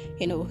healed.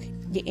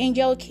 The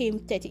angel came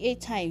 38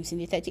 times in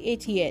the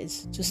 38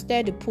 years to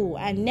stir the pool,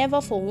 and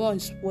never for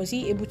once was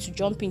he able to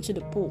jump into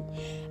the pool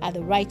at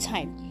the right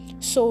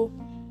time. So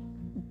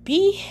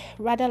be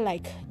rather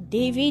like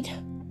David,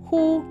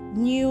 who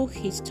knew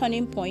his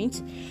turning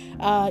point.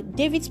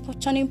 David's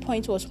turning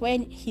point was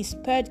when he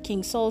spared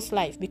King Saul's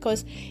life,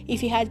 because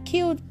if he had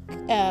killed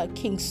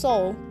King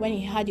Saul when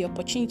he had the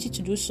opportunity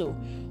to do so,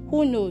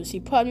 who knows, he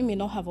probably may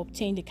not have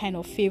obtained the kind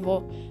of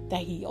favor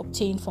that he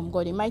obtained from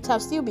God. He might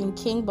have still been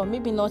king, but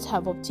maybe not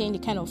have obtained the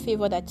kind of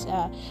favor that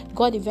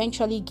God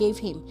eventually gave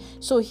him.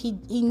 So he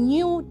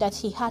knew that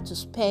he had to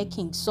spare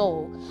King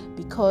Saul,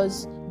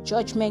 because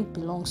judgment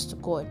belongs to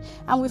God.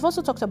 And we've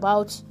also talked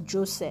about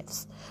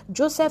Joseph's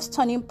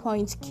turning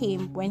point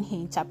came when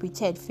he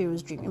interpreted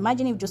Pharaoh's dream.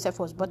 Imagine if Joseph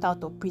was brought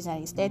out of prison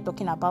and instead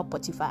talking about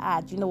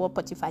Potiphar. Do you know what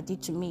Potiphar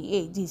did to me?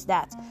 Hey, this,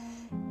 that.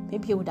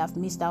 Maybe he would have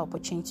missed that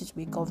opportunity to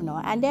be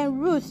governor. And then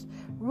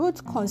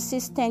Ruth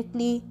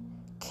consistently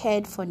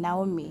cared for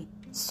Naomi,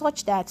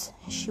 such that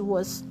she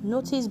was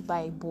noticed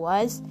by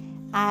Boaz,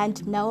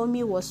 and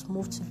Naomi was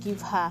moved to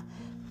give her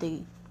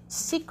the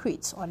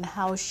secrets on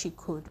how she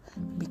could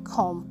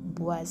become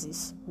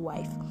Boaz's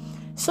wife.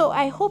 So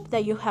I hope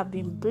that you have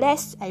been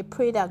blessed. I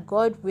pray that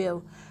God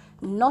will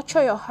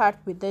nurture your heart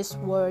with these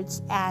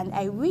words, and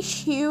I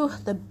wish you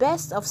the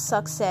best of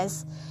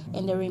success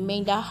in the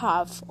remainder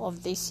half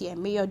of this year.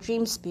 May your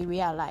dreams be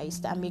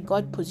realized, and may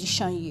God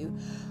position you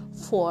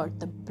for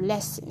the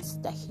blessings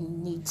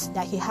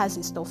that He has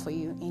in store for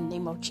you. In the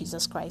name of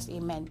Jesus Christ,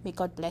 amen. May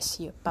God bless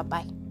you.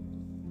 Bye-bye.